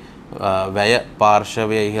ඔබගේ වැය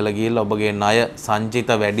පාර්ශවය ඉහළ ගිහිල්ලා ඔබගේ ණය සංචිත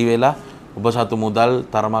වැඩි වෙලා ඔබ සතු මුදල්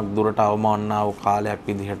තරමක් දුරට අවම වන්නා වූ කාලයක්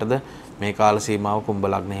විදිහටද මේ කාල සීමාව කුම්භ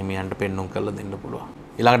ලග්න හිමියන්ට පෙන්눔 කරලා දෙන්න පුළුවන්.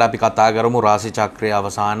 ඊළඟට අපි කතා කරමු රාශි චක්‍රයේ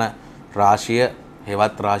අවසාන රාශිය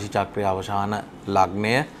හෙවත් රාශි චක්‍රයේ අවසාන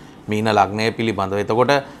ලග්නය මීන ලග්නය පිළිබඳව.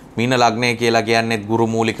 එතකොට මීන ලග්නය කියලා කියන්නේ ගුරු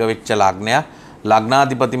මූලික වෙච්ච ලග්නයක්.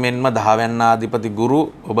 ලග්නාධිපති මෙන්ම 10 වැන්නාධිපති ගුරු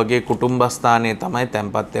ඔබගේ කුටුම්බස්ථානයේ තමයි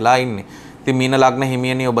තැන්පත් වෙලා ඉන්නේ. ඉතින් මීන ලග්න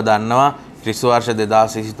හිමියනි ඔබ දන්නවා ක්‍රිස්තු වර්ෂ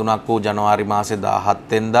 2023ක් වූ ජනවාරි මාසේ 17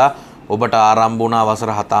 වෙනිදා ඔබට ආරම්භ වුණා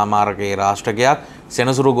වසර 7මාරකේ රාෂ්ටකයක්.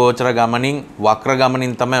 සෙනසුරු ගෝචර ගමනින් වක්‍ර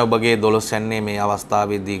ගමනින් තමයි ඔබගේ 12 යන්නේ මේ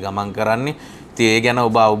අවස්ථාවේදී ගමන් කරන්නේ. ඉතින් ඒ ගැන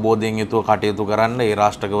ඔබ අවබෝධයෙන් යුතුව කටයුතු කරන්න. ඒ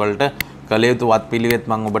රාෂ්ටක වලට කළ යුතු වත්පිළිවෙත්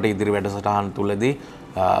මම ඔබට ඉදිරි වැඩසටහන් තුලදී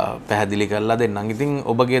පැහැදිලි කරලා දෙන්නම්. ඉතින්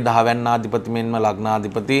ඔබගේ 10 වැන්නාධිපති මෙන්ම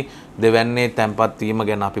ලග්නාධිපති දෙවැන්නේ තැන්පත් වීම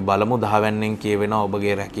ගැන අපි බලමු. 10 වැන්නෙන් කියවෙනවා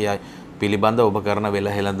ඔබගේ රැකියා පිළිබඳ ඔබ කරන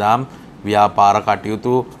වෙළහෙළඳාම් ව්‍යාපාර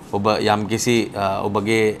කටයුතු ඔබ යම්කිසි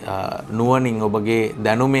ඔබගේ නුවණින් ඔබගේ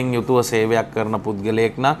දැනුමින් යුතුව සේවයක් කරන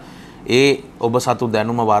පුද්ගලයෙක් නම් ඒ ඔබ සතු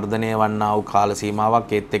දැනුම වර්ධනය වන්නා වූ කාල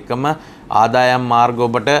සීමාවක් ඒත් එක්කම ආදායම් මාර්ග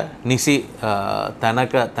ඔබට නිසි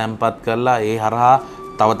තැනක තැන්පත් කරලා ඒ හරහා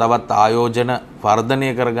තව තවත් ආයෝජන වර්ධනය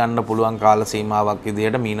කරගන්න පුළුවන් කාල සීමාවක්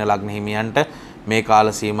විදිහට මීන ලග්න හිමියන්ට මේ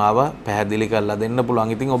කාල සීමාව පැහැදිලි කරලා දෙන්න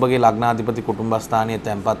පුළුවන්. ඉතින් ඔබගේ ලග්නාධිපති කුටුම්බස්ථානයේ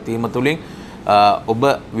තැන්පත් වීම තුලින් ඔබ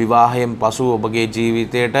විවාහයෙන් පසු ඔබගේ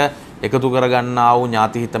ජීවිතයට එකතු කරගන්නා වූ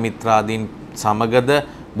ඥාති හිත මිත්‍රාදීන් සමගද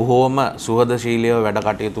බොහෝම සුහදශීලීව වැඩ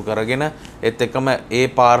කටයුතු කරගෙන ඒත් එක්කම ඒ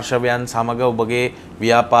පාර්ශවයන් සමග ඔබගේ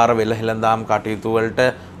ව්‍යාපාර වෙළහෙළඳාම් කටයුතු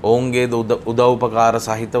වලට ඔවුන්ගේ උදව්පකාර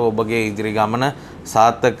සහිතව ඔබගේ ඉදිරි ගමන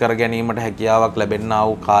සාර්ථක කර ගැනීමට හැකියාවක් ලැබෙනා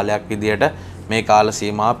වූ කාලයක් විදියට මේ කාල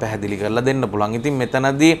සීමාව පැහැදිලි කරලා දෙන්න පුළුවන්. ඉතින්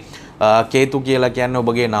මෙතනදී කේතු කියලා කියන්නේ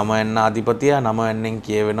ඔබගේ 9 වෙනි අධිපතිය 9 වෙනින්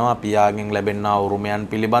කියවෙනවා පියාගෙන් ලැබෙනා උරුමයන්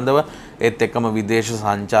පිළිබඳව ඒත් එක්කම විදේශ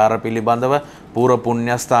සංචාර පිළිබඳව පූර්ව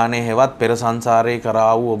පුණ්‍ය ස්ථානයේ හෙවත් පෙර සංසාරයේ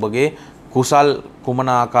කරා වූ ඔබගේ කුසල් කුමන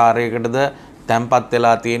ආකාරයකටද තැම්පත්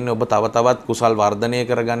වෙලා තියෙන්නේ ඔබ තව තවත් කුසල් වර්ධනය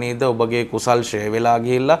කරගනීද ඔබගේ කුසල් ෂේ වෙලා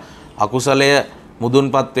ගිහිල්ලා අකුසලය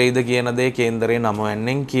මුදුන්පත් වෙයිද කියන දේ කේන්දරයේ 9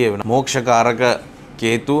 වෙනින් කියවෙනවා. මෝක්ෂකාරක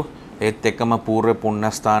කේතු ඒත් එක්කම පූර්ව පුණ්‍ය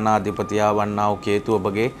ස්ථානාධිපතියා වන්නා වූ කේතු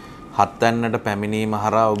ඔබගේ 7 වෙනිට පැමිණීම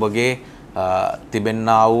හරහා ඔබගේ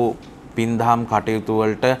තිබෙන්නා වූ පින්දහම් කටයුතු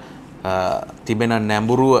වලට තිබෙන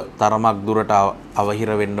නැඹුරුව තරමක් දුරට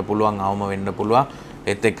අවහිර වෙන්න පුළුවන් අවම වෙන්න පුළුවන්.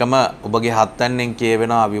 ඒත් එක්කම ඔබගේ 7 වෙනින්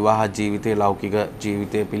කියවෙනවා විවාහ ජීවිතයේ ලෞකික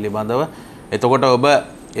ජීවිතය පිළිබඳව. එතකොට ඔබ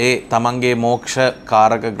ඒ තමන්ගේ මෝක්ෂ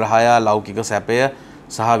කාරක ග්‍රහයා ලෞකික සැපය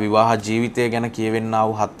සහ විවාහ ජීවිතය ගැන කියවෙන්නා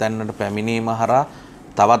වූ 7 වෙනිට පැමිණීම හරහා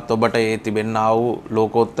තවත් ඔබට ඒ තිබෙන්නා වූ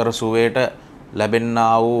ලෝකෝත්තර සුවයට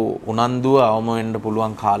ලැබෙන්නා වූ උනන්දුව අවම වෙන්න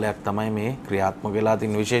පුළුවන් කාලයක් තමයි මේ ක්‍රියාත්මක වෙලා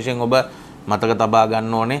තියෙන. විශේෂයෙන් ඔබ මතක තබා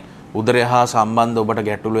ගන්න ඕනේ උදරය හා සම්බන්ධ ඔබට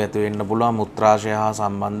ගැටලු ඇති වෙන්න පුළුවන්. මුත්‍රාශය හා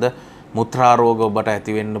සම්බන්ධ මුත්‍රා රෝග ඔබට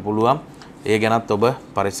ඇති වෙන්න පුළුවන්. ඒ ගැනත් ඔබ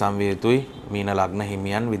පරිස්සම් විය යුතුයි මීන ලග්න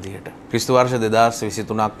හිමියන් විදිහට. ක්‍රිස්තු වර්ෂ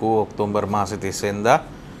 2023ක් වූ ඔක්තෝබර් මාසේ 30 වෙනිදා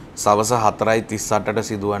සවස 4:38ට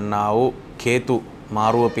සිදුවන්නා වූ කේතු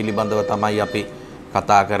මාරුව පිළිබඳව තමයි අපි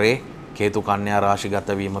කතා කරේ. කේතු කන්‍යා රාශිගත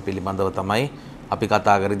වීම පිළිබඳව තමයි අපි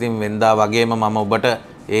කතා කරේ. ඉතින් වෙනදා වගේම මම ඔබට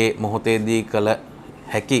ඒ මොහොතේදී කළ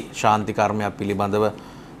හැකි ශාන්ති කර්මයක් පිළිබඳව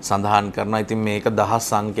සඳහන් කරනවා. ඉතින් මේක දහස්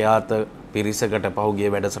සංඛ්‍යාත පිරිසකට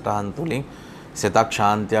පහුගිය වැඩසටහන් තුලින් සිතක්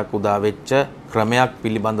ශාන්තියක් උදා වෙච්ච ක්‍රමයක්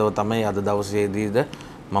පිළිබඳව තමයි අද දවසේදීද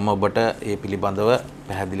මම ඔබට ඒ පිළිබඳව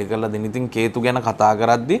පැහැදිලි කරලා දෙන්න. ඉතින් කේතු ගැන කතා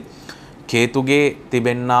කරද්දී කේතුගේ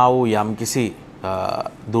තිබෙන්නා වූ යම්කිසි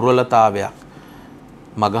දුර්වලතාවයක්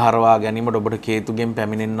මගහරවා ගැනීමට ඔබට කේතුගෙන්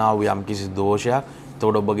පැමිණෙනා වූ යම්කිසි දෝෂයක්.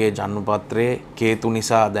 එතකොට ඔබගේ ජන්මපත්‍රයේ කේතු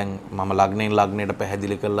නිසා දැන් මම ලග්නෙන් ලග්නයට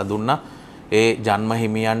පැහැදිලි කරලා දුන්නා. ඒ ජන්ම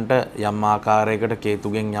හිමියන්ට යම් ආකාරයකට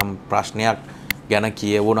කේතුගෙන් යම් ප්‍රශ්නයක් ගැන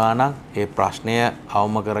කියවුණා නම් ඒ ප්‍රශ්නය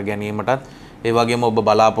අවම කර ගැනීමටත් ඒ වගේම ඔබ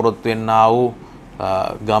බලාපොරොත්තු වෙන්නා වූ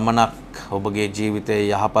ගමනක් ඔබගේ ජීවිතයේ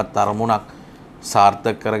යහපත් අරමුණක්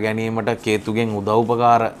සාර්ථක කර ගැනීමට කේතුගෙන්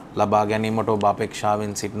උදව්පකාර ලබා ගැනීමට ඔබ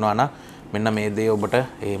අපේක්ෂාවෙන් සිටිනවා නම් මෙන්න මේ දේ ඔබට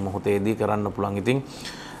මේ මොහොතේදී කරන්න පුළුවන්. ඉතින්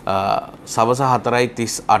සවස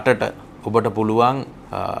 4:38ට ඔබට පුළුවන්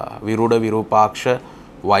විරුඩ විරූපාක්ෂ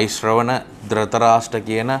වෛශ්‍රවණ ධෘතරාෂ්ට්‍ර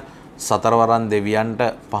කියන සතරවරන් දෙවියන්ට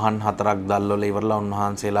පහන් 4ක් දැල්වල ඉවරලා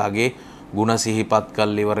උන්වහන්සේලාගේ ගුණ සිහිපත්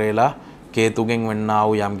කළ ඉවරේලා කේතුගෙන් වෙන්නා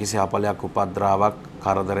වූ යම්කිසි අපලයක් උපද්‍රාවක්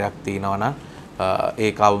කරදරයක් තියෙනවා නම්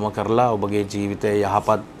ඒක අවම කරලා ඔබගේ ජීවිතයේ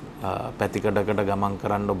යහපත් පැතිකඩකට ගමන්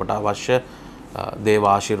කරන්න ඔබට අවශ්‍ය දේව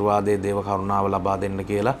ආශිර්වාදයේ දේව කරුණාව ලබා දෙන්න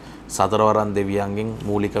කියලා සතරවරන් දෙවියන්ගෙන්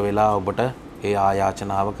මූලික වෙලා ඔබට ඒ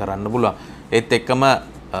ආයාචනාව කරන්න පුළුවන්. ඒත් එක්කම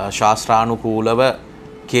ශාස්ත්‍රානුකූලව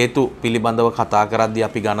කේතු පිළිබඳව කතා කරද්දී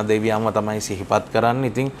අපි ඝන දෙවියන්ව තමයි සිහිපත් කරන්නේ.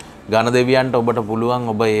 ඉතින් ඝන දෙවියන්ට ඔබට පුළුවන්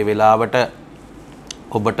ඔබ ඒ වෙලාවට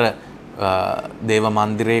ඔබට දේව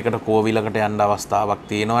මන්දිරයකට කෝවිලකට යන්න අවස්ථාවක්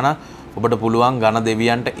තියෙනවා නම් ඔබට පුළුවන් ඝන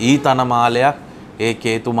දෙවියන්ට ඊතන මාලයක් ඒ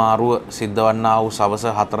කේතු මාරුව සිද්ධවන්නා වූ සවස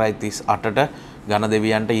 4:38ට ඝන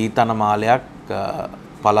දෙවියන්ට ඊතන මාලයක්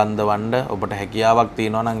පලන්දවන්න ඔබට හැකියාවක්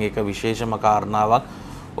තියෙනවා නම් ඒක විශේෂම කාරණාවක්.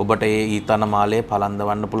 ඔබට ඒ ඊතන මාලය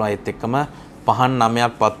පලන්දවන්න පුළුවන්. ඒත් එක්කම පහන්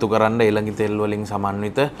 9ක් පත්තු කරන්න එළඟි තෙල් වලින්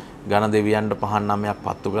සමන්විත ඝන දෙවියන්ට පහන් 9ක්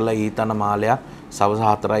පත්තු කරලා ඊතන මාලයක් සවස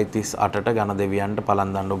 4:38ට ඝන දෙවියන්ට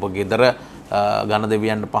පලන්දන්න. ඔබ ගෙදර ඝන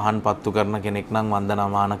දෙවියන්ට පහන් පත්තු කරන කෙනෙක් නම්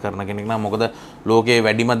වන්දනාමාන කරන කෙනෙක් නම් මොකද ලෝකයේ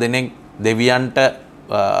වැඩිම දෙනෙක් දෙවියන්ට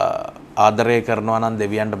ආදරය කරනවා නම්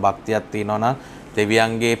දෙවියන්ට භක්තියක් තියෙනවා නම්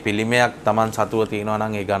දෙවියන්ගේ පිළිමයක් Taman සතුව තියෙනවා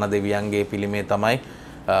නම් ඒ ඝන දෙවියන්ගේ පිළිමේ තමයි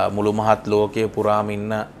මුළු මහත් ලෝකයේ පුරාම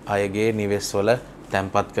ඉන්න අයගේ නිවෙස්වල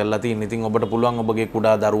තැන්පත් කරලා තියෙන. ඉතින් ඔබට පුළුවන් ඔබගේ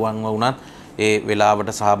කුඩා දරුවන්ව වුණත් ඒ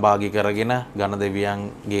වෙලාවට සහභාගී කරගෙන ගණ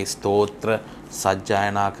දෙවියන්ගේ ස්තෝත්‍ර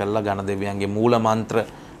සජ්ජායනා කරලා ගණ දෙවියන්ගේ මූල මන්ත්‍ර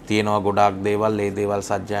තියෙනවා ගොඩාක් දේවල් ඒ දේවල්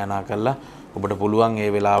සජ්ජායනා කරලා ඔබට පුළුවන්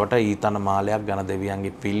ඒ වෙලාවට ඊතන මාලයක් ගණ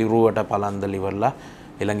දෙවියන්ගේ පිළිරුවට පලන්දල ඉවරලා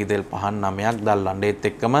එළඟි තෙල් පහන් 9ක් දැල්ලන්න. ඒත්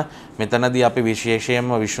එක්කම මෙතනදී අපි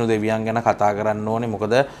විශේෂයෙන්ම විෂ්ණු දෙවියන් ගැන කතා කරන්න ඕනේ.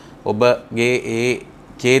 මොකද ඔබගේ ඒ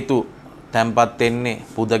කේතු තැන්පත් වෙන්නේ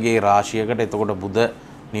බුධගේ රාශියකට. එතකොට බුධ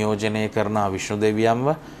නියෝජනය කරන විෂ්ණු දෙවියන්ව.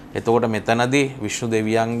 එතකොට මෙතනදී විෂ්ණු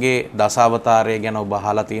දෙවියන්ගේ දස අවතාරය ගැන ඔබ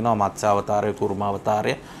අහලා තිනවා. මත්ස්‍ය අවතාරය, කුර්ම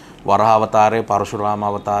අවතාරය, වරහ අවතාරය, පරශුරාම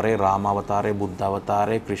අවතාරය, රාම අවතාරය, බුද්ධ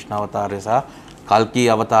අවතාරය, ක්‍රිෂ්ණ අවතාරය සහ කල්කී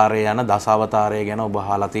අවතාරය යන දස අවතාරය ගැන ඔබ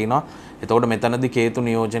අහලා තිනවා. එතකොට මෙතනදී කේතු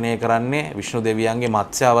නියෝජනය කරන්නේ විෂ්ණු දෙවියන්ගේ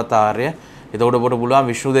මත්ස්‍ය අවතාරය. එතකොට ඔබට පුළුවන්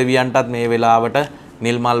විෂ්ණු දෙවියන්ටත් මේ වෙලාවට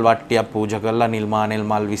නිල් මල් වට්ටියක් පූජා කරලා නිල් මානෙල්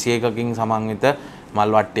මල් 21කින් සමන්විත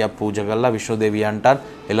මල් වට්ටියක් පූජා කරලා විෂ්ණු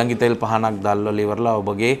දෙවියන්ටත් එළඟි තෙල් පහනක් දැල්වලා ඉවරලා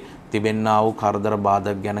ඔබගේ තිබෙන්නා වූ කරදර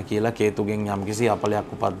බාධක ගැන කියලා කේතුගෙන් යම්කිසි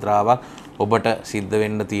අපලයක් උපද්‍රාවක් ඔබට සිද්ධ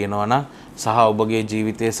වෙන්න තියෙනවා නම් සහ ඔබගේ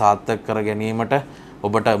ජීවිතය සාර්ථක කර ගැනීමට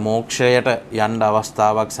ඔබට මෝක්ෂයට යන්න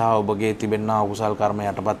අවස්ථාවක් සහ ඔබගේ තිබෙනා කුසල් කර්ම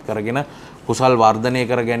යටපත් කරගෙන කුසල් වර්ධනය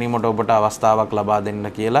කර ගැනීමට ඔබට අවස්ථාවක් ලබා දෙන්න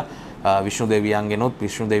කියලා විෂ්ණු දෙවියන්ගෙනුත්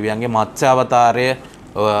විෂ්ණු දෙවියන්ගේ මත්ස්‍ය අවතාරය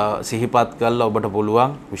සිහිපත් කරලා ඔබට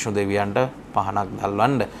පුළුවන් විෂ්ණු දෙවියන්ට පහනක්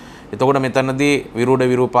දැල්වන්න. එතකොට මෙතනදී විරුඩ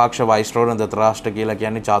විරූපාක්ෂ වෛශ්‍රවණ දතරාෂ්ට්‍ර කියලා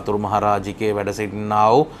කියන්නේ චාතුරු මහරජිකේ වැඩ සිටිනා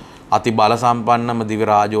වූ අති බල සම්පන්නම දිව්‍ය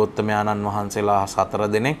රාජෝත්තමයන්න් වහන්සේලා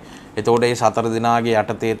 4 දෙනෙක්. එතකොට මේ 4 දෙනාගේ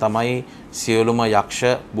යටතේ තමයි සියලුම යක්ෂ,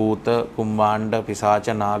 භූත, කුම්භාණ්ඩ, පිසාච,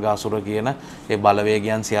 නාග, අසුර කියන ඒ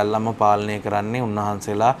බලවේගයන් සියල්ලම පාලනය කරන්නේ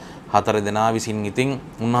උන්වහන්සේලා 4 දෙනා විසින්. ඉතින්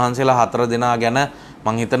උන්වහන්සේලා 4 දෙනා ගැන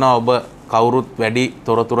මම හිතනවා ඔබ කවුරුත් වැඩි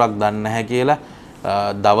තොරතුරක් දන්නේ නැහැ කියලා.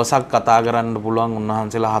 දවසක් කතා කරන්න පුළුවන්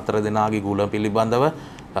උන්වහන්සේලා 4 දෙනාගේ ගුණ පිළිබඳව.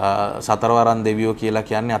 සතරවරන් දෙවියෝ කියලා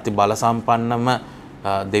කියන්නේ අති බල සම්පන්නම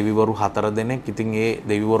දෙවිවරු 4 දෙනෙක්. ඉතින් ඒ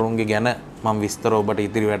දෙවිවරුන්ගේ ගැන මම විස්තර ඔබට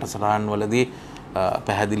ඉදිරි වැඩසටහන් වලදී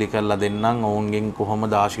පැහැදිලි කරලා දෙන්නම්. ඔවුන්ගෙන්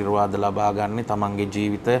කොහොමද ආශිර්වාද ලබා ගන්න, තමන්ගේ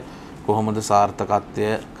ජීවිතය කොහොමද සාර්ථකත්වය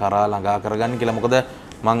කරා ළඟා කරගන්නේ කියලා. මොකද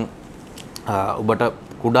මම ඔබට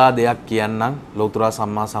කුඩා දෙයක් කියන්නම්. ලෞතර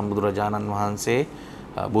සම්මා සම්බුදුරජාණන් වහන්සේ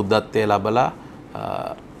බුද්ධත්වයේ ලැබලා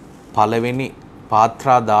පළවෙනි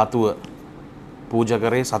පාත්‍රා ධාතුව පූජා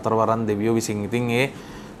කරේ සතරවරන් දෙවියෝ විසින්. ඉතින් ඒ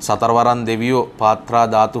සතරවරන් දෙවියෝ පාත්‍රා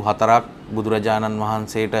ධාතු 4ක් බුදුරජාණන්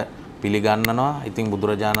වහන්සේට පිළිගන්නනවා. ඉතින්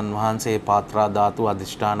බුදුරජාණන් වහන්සේ පාත්‍රා ධාතු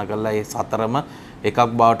අධිෂ්ඨාන කළා ඒ 4ම එකක්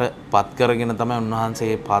බවට පත් කරගෙන තමයි උන්වහන්සේ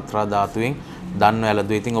මේ පාත්‍රා ධාතුවෙන් දන්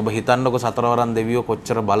වැළඳුවේ. ඉතින් ඔබ හිතන්නකො සතරවරන් දෙවියෝ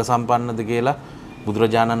කොච්චර බල සම්පන්නද කියලා.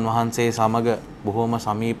 බුදුරජාණන් වහන්සේ සමග බොහොම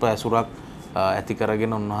සමීප ඇසුරක් ඇති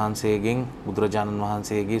කරගෙන උන්වහන්සේගෙන් බුදුරජාණන්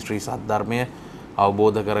වහන්සේගේ ශ්‍රී සද්ධර්මය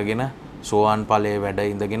අවබෝධ කරගෙන සෝවාන් ඵලයේ වැඩ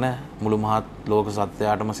ඉඳගෙන මුළු මහත් ලෝක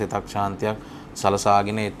සත්‍යයටම සිතක් ශාන්තියක්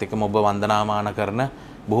සලසාගෙන ඒත් එක්කම ඔබ වන්දනාමාන කරන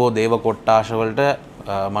බොහෝ දේව කොට්ටාශ වලට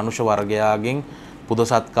මනුෂ්‍ය වර්ගයාගෙන් පුද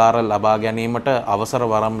සත්කාර ලබා ගැනීමට අවසර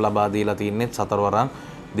වරම් ලබා දීලා තින්නේ සතරවරන්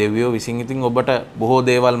දෙවියෝ විසින්. ඉතින් ඔබට බොහෝ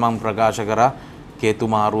දේවල් මම ප්‍රකාශ කරා කේතු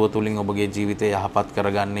මාරුව තුලින් ඔබගේ ජීවිතය යහපත්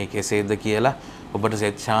කරගන්නේ කෙසේද කියලා. ඔබට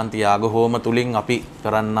සෙත් ශාන්ති යාග හෝම තුලින් අපි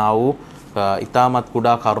කරන්නා වූ ඊටමත්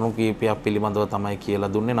කුඩා කරුණු කීපයක් පිළිබඳව තමයි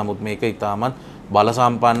කියලා දුන්නේ. නමුත් මේක ඊටමත් බල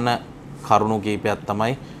සම්පන්න කරුණු කීපයක්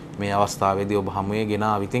තමයි මේ අවස්ථාවේදී ඔබ හමුවේ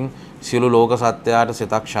ගෙනාව. ඉතින් සියලු ලෝක සත්‍යයට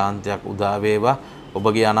සිතක් ශාන්තියක් උදා වේවා.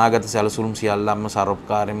 ඔබගේ අනාගත සැලසුම් සියල්ලම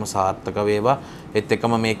සර්වකාරයෙන්ම සාර්ථක වේවා. ඒත්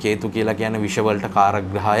එක්කම මේ කේතු කියලා කියන්නේ විෂ වලට කාරක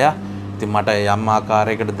ග්‍රහය. ඉතින් මට යම්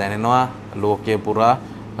ආකාරයකට දැනෙනවා ලෝකයේ පුරා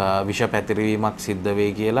විෂ පැතිරීමක් සිද්ධ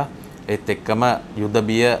වෙයි කියලා. ඒත් එක්කම යුද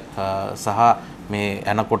බිය සහ මේ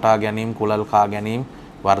එනකොටා ගැනීම, කුලල් කා ගැනීම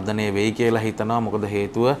වර්ධනය වෙයි කියලා හිතනවා. මොකද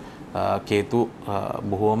හේතුව කේතු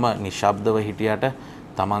බොහෝම නිශ්ශබ්දව හිටියට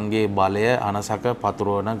තමන්ගේ බලය අනසක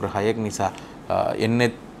පතුරවන ග්‍රහයෙක් නිසා.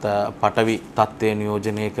 එන්නෙත් පටවි තත්ත්වය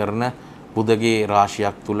නියෝජනය කරන බුධගේ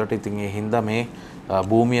රාශියක් තුලට. ඉතින් ඒ හින්දා මේ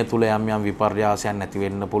භූමිය තුල යම් යම් විපර්යාසයන් නැති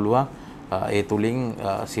වෙන්න පුළුවන්. ඒ තුලින්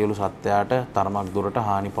සියලු සත්‍යයට තරමක් දුරට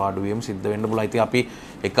හානි පාඩු වීම සිද්ධ වෙන්න පුළුවන්. ඉතින් අපි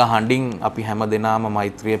එක හඬින් අපි හැම දෙනාම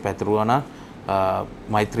මෛත්‍රිය පැතුරුවා නම්,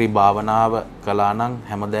 මෛත්‍රී භාවනාව කළා නම්,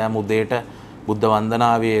 හැමදාම උදේට බුද්ධ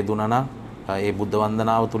වන්දනාවේ යෙදුණා නම්, ඒ බුද්ධ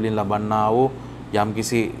වන්දනාව තුලින් ලබන්නා වූ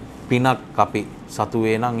යම්කිසි පිනක් අපි සතු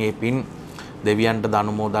වේ නම් ඒ පින් දෙවියන්ට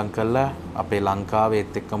අනුමෝදන් කළා අපේ ලංකාවේ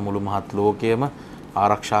ඒත් එක්ක මුළු මහත් ලෝකයේම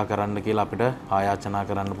ආරක්ෂා කරන්න කියලා අපිට ආයාචනා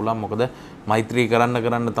කරන්න පුළුවන්. මොකද මෛත්‍රී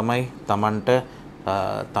කරන්න තමයි Tamanට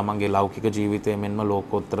තමන්ගේ ලෞකික ජීවිතය මෙන්ම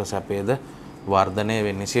ලෝකෝත්තර සැපේද වර්ධනය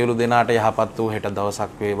වෙන්නේ. සියලු දෙනාට යහපත් වූ හෙට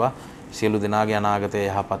දවසක් වේවා. සියලු දෙනාගේ අනාගතය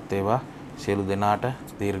යහපත් වේවා. සියලු දෙනාට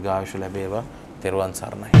දීර්ඝායුෂ ලැබේවා. තෙරුවන්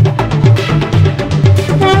සරණයි.